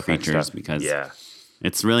 makeup, and creatures, because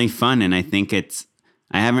it's really fun. And I think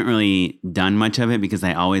I haven't really done much of it because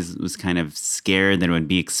I always was kind of scared that it would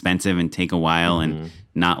be expensive and take a while and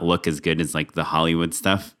not look as good as like the Hollywood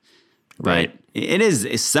stuff. Right. But it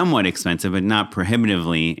is somewhat expensive, but not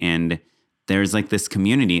prohibitively. And there's like this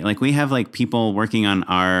community, like we have like people working on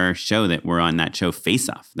our show that were on that show Face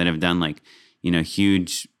Off that have done like,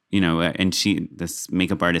 huge, and this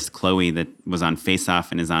makeup artist, Chloe, that was on Face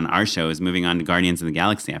Off and is on our show, is moving on to Guardians of the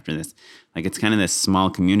Galaxy after this. Like it's kind of this small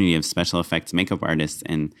community of special effects makeup artists,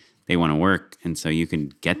 and they want to work. And so you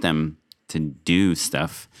can get them to do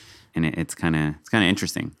stuff. And it's kind of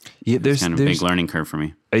interesting. Yeah, there's kind of a big learning curve for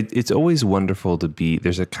me. It's always wonderful to be,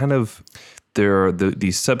 there are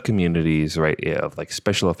these sub-communities, right, of like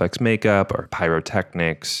special effects makeup or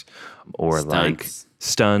pyrotechnics or Stunts. like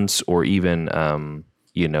stunts or even,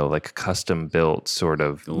 like custom built sort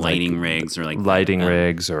of lighting rigs or like lighting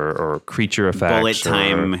rigs or creature effects. Bullet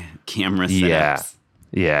time camera setups.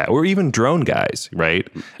 Yeah. Or even drone guys, right?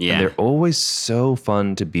 Yeah. And they're always so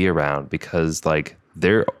fun to be around because like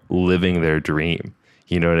they're living their dream.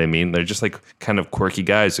 You know what I mean? They're just like kind of quirky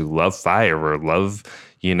guys who love fire or love,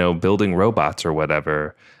 building robots or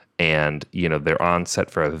whatever. And, they're on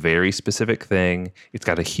set for a very specific thing. It's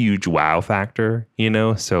got a huge wow factor,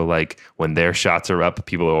 So like when their shots are up,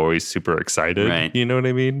 people are always super excited. Right. You know what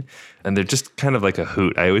I mean? And they're just kind of like a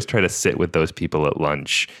hoot. I always try to sit with those people at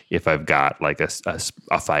lunch if I've got like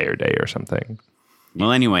a fire day or something.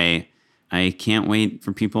 Well, anyway, I can't wait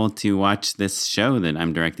for people to watch this show that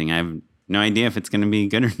I'm directing. I have no idea if it's going to be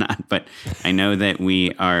good or not, but I know that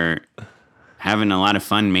we are having a lot of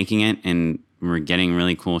fun making it, and we're getting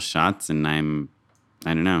really cool shots. And I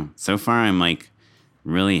don't know. So far, I'm like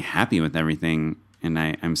really happy with everything, and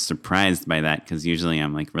I'm surprised by that because usually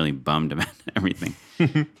I'm like really bummed about everything.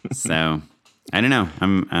 So I don't know.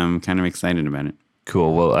 I'm kind of excited about it.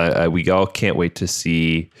 Cool. Well, we all can't wait to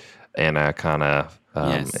see Anna Kana.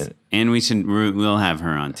 Yes. And we'll have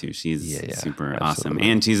her on too. She's super awesome.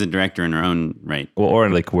 And she's a director in her own right. Well,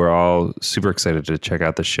 Oren, like we're all super excited to check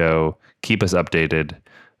out the show. Keep us updated,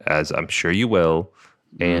 as I'm sure you will.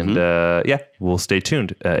 And we'll stay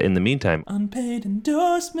tuned. In the meantime, unpaid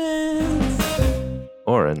endorsements.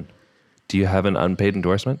 Oren, do you have an unpaid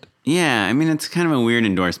endorsement? Yeah, I mean, it's kind of a weird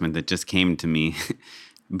endorsement that just came to me.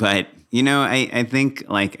 But, I think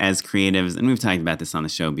like as creatives, and we've talked about this on the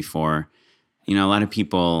show before, a lot of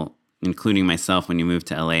people, including myself, when you move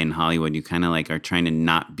to LA and Hollywood, you kind of like are trying to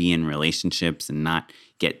not be in relationships and not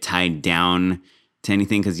get tied down to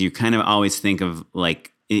anything because you kind of always think of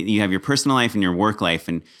like you have your personal life and your work life,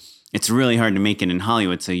 and it's really hard to make it in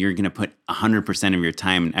Hollywood. So you're going to put 100% of your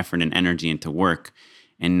time and effort and energy into work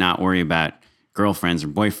and not worry about girlfriends or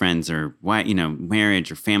boyfriends or marriage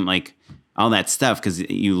or family, like all that stuff, because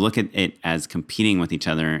you look at it as competing with each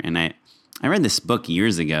other. And I read this book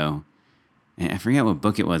years ago. I forget what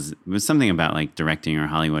book it was. It was something about like directing or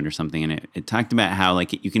Hollywood or something. And it talked about how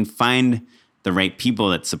like you can find the right people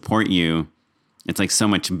that support you. It's like so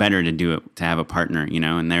much better to do it, to have a partner,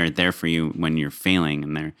 and they're there for you when you're failing,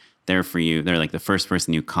 and they're there for you. They're like the first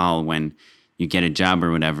person you call when you get a job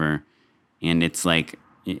or whatever. And it's like,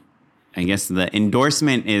 I guess the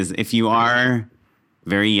endorsement is if you are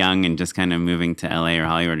very young and just kind of moving to LA or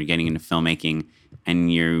Hollywood or getting into filmmaking,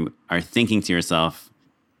 and you are thinking to yourself,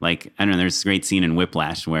 like, I don't know, there's this great scene in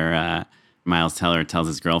Whiplash where Miles Teller tells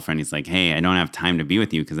his girlfriend, he's like, hey, I don't have time to be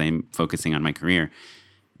with you because I'm focusing on my career.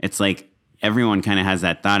 It's like everyone kind of has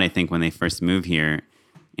that thought, I think, when they first move here.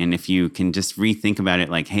 And if you can just rethink about it,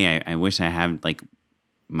 like, hey, I wish I had like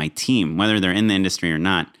my team, whether they're in the industry or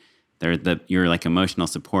not, your like emotional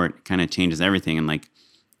support kind of changes everything. And like,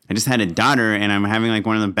 I just had a daughter and I'm having like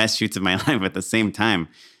one of the best shoots of my life at the same time.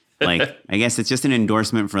 Like, I guess it's just an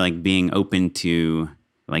endorsement for like being open to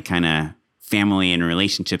like kind of family and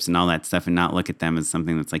relationships and all that stuff, and not look at them as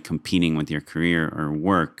something that's like competing with your career or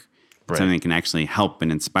work. Right. Something that can actually help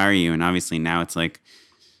and inspire you. And obviously now it's like,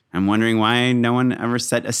 I'm wondering why no one ever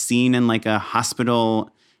set a scene in like a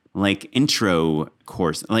hospital like intro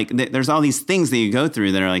course. Like there's all these things that you go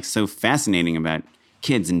through that are like so fascinating about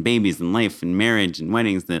kids and babies and life and marriage and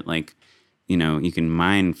weddings that like, you can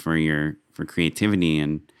mine for creativity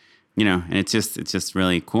and, and it's just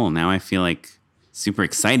really cool. Now I feel like super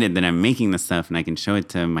excited that I'm making this stuff and I can show it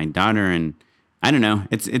to my daughter. And I don't know,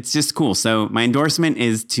 it's just cool. So my endorsement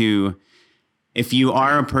is to, if you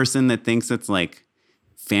are a person that thinks it's like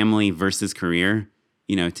family versus career,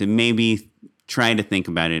 to maybe try to think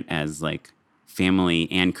about it as like family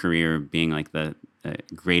and career being like the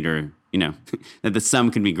greater, that the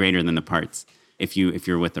sum could be greater than the parts if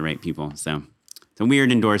you're with the right people. So it's a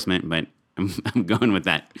weird endorsement, but I'm going with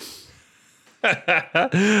that.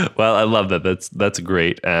 Well, I love that. That's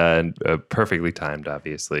great and perfectly timed,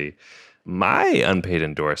 obviously. My unpaid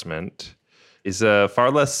endorsement is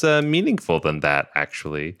far less meaningful than that,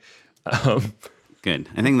 actually. Good.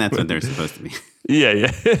 I think that's what they're supposed to be.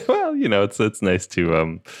 Yeah. Well, it's nice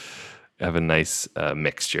to have a nice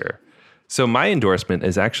mixture. So my endorsement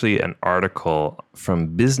is actually an article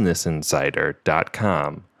from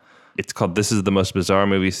BusinessInsider.com. It's called "This is the Most Bizarre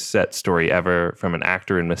Movie Set Story Ever" from an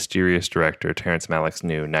actor and mysterious director, Terrence Malick's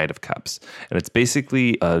new Knight of Cups. And it's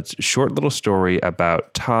basically a short little story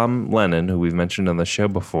about Tom Lennon, who we've mentioned on the show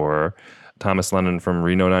before. Thomas Lennon from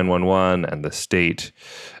Reno 911 and The State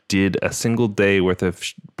did a single day worth of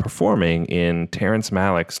performing in Terrence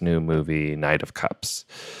Malick's new movie, Knight of Cups.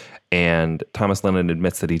 And Thomas Lennon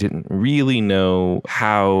admits that he didn't really know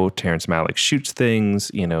how Terrence Malick shoots things.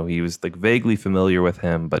 He was like vaguely familiar with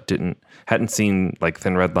him, but hadn't seen like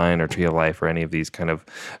Thin Red Line or Tree of Life or any of these kind of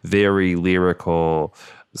very lyrical,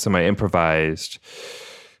 semi-improvised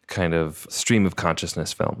kind of stream of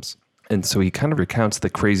consciousness films. And so he kind of recounts the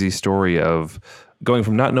crazy story of going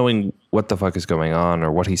from not knowing what the fuck is going on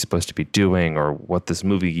or what he's supposed to be doing or what this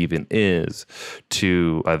movie even is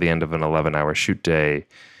to the end of an 11-hour shoot day,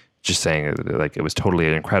 just saying like it was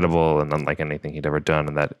totally incredible and unlike anything he'd ever done,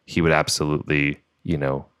 and that he would absolutely,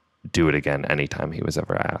 do it again anytime he was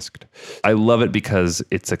ever asked. I love it because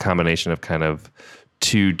it's a combination of kind of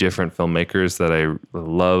two different filmmakers that I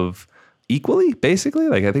love equally, basically.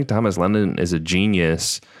 Like I think Thomas Lennon is a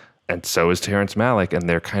genius and so is Terrence Malick, and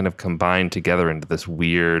they're kind of combined together into this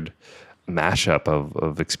weird mashup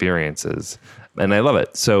of experiences. And I love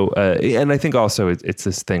it. So, and I think also it's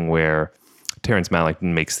this thing where Terrence Malick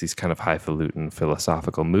makes these kind of highfalutin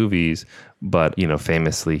philosophical movies, but,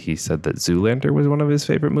 famously he said that Zoolander was one of his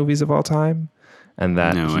favorite movies of all time. And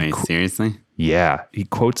that no way, seriously? Yeah, he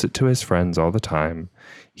quotes it to his friends all the time.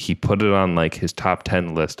 He put it on like his top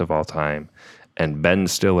 10 list of all time. And Ben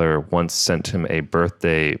Stiller once sent him a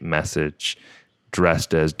birthday message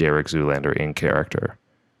dressed as Derek Zoolander in character.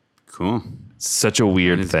 Cool. Such a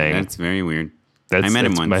weird thing. That's very weird. I met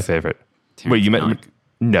him once. My favorite. Wait, you met him?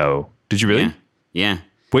 No. Did you really? Yeah.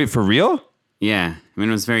 Wait, for real? Yeah. I mean,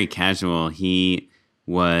 it was very casual. He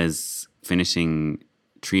was finishing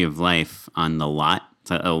Tree of Life on The Lot.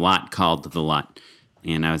 It's a lot called The Lot.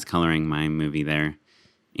 And I was coloring my movie there.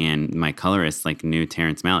 And my colorist knew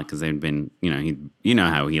Terrence Malick because they'd been,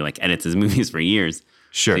 how he edits his movies for years.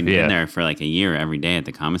 Sure. So he'd been there for a year every day at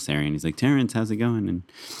the commissary. And he's like, "Terrence, how's it going?"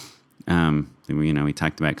 And, we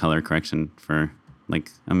talked about color correction for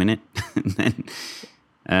a minute. And then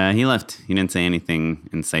he left. He didn't say anything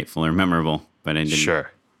insightful or memorable, but I did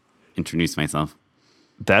introduce myself.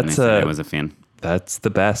 I was a fan. That's the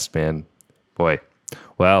best, man. Boy.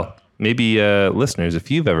 Well, maybe listeners, if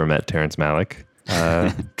you've ever met Terrence Malick,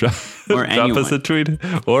 drop us a tweet,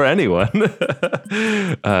 or anyone.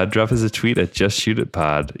 Drop us a tweet at Just Shoot It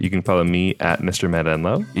Pod. You can follow me at Mr. Meta and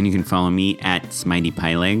Low. And you can follow me at Smitey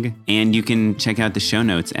Pyleg. And you can check out the show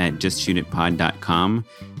notes at justshootitpod.com.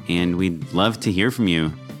 And we'd love to hear from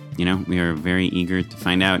you. We are very eager to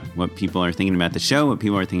find out what people are thinking about the show, what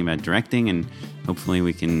people are thinking about directing, and hopefully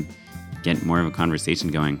we can get more of a conversation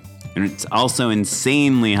going. And it's also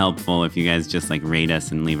insanely helpful if you guys just rate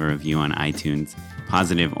us and leave a review on iTunes,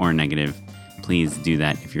 positive or negative. Please do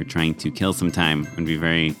that if you're trying to kill some time. It would be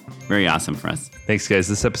very, very awesome for us. Thanks, guys.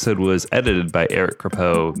 This episode was edited by Eric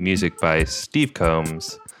Crepeau, music by Steve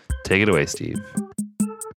Combs. Take it away, Steve.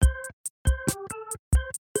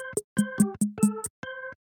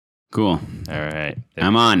 Cool. All right.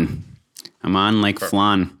 I'm on like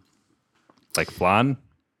flan. Like flan?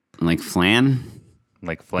 Like flan?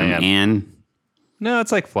 Like flan. And no,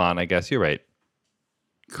 it's like flan, I guess. You're right.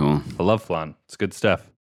 Cool. I love flan. It's good stuff.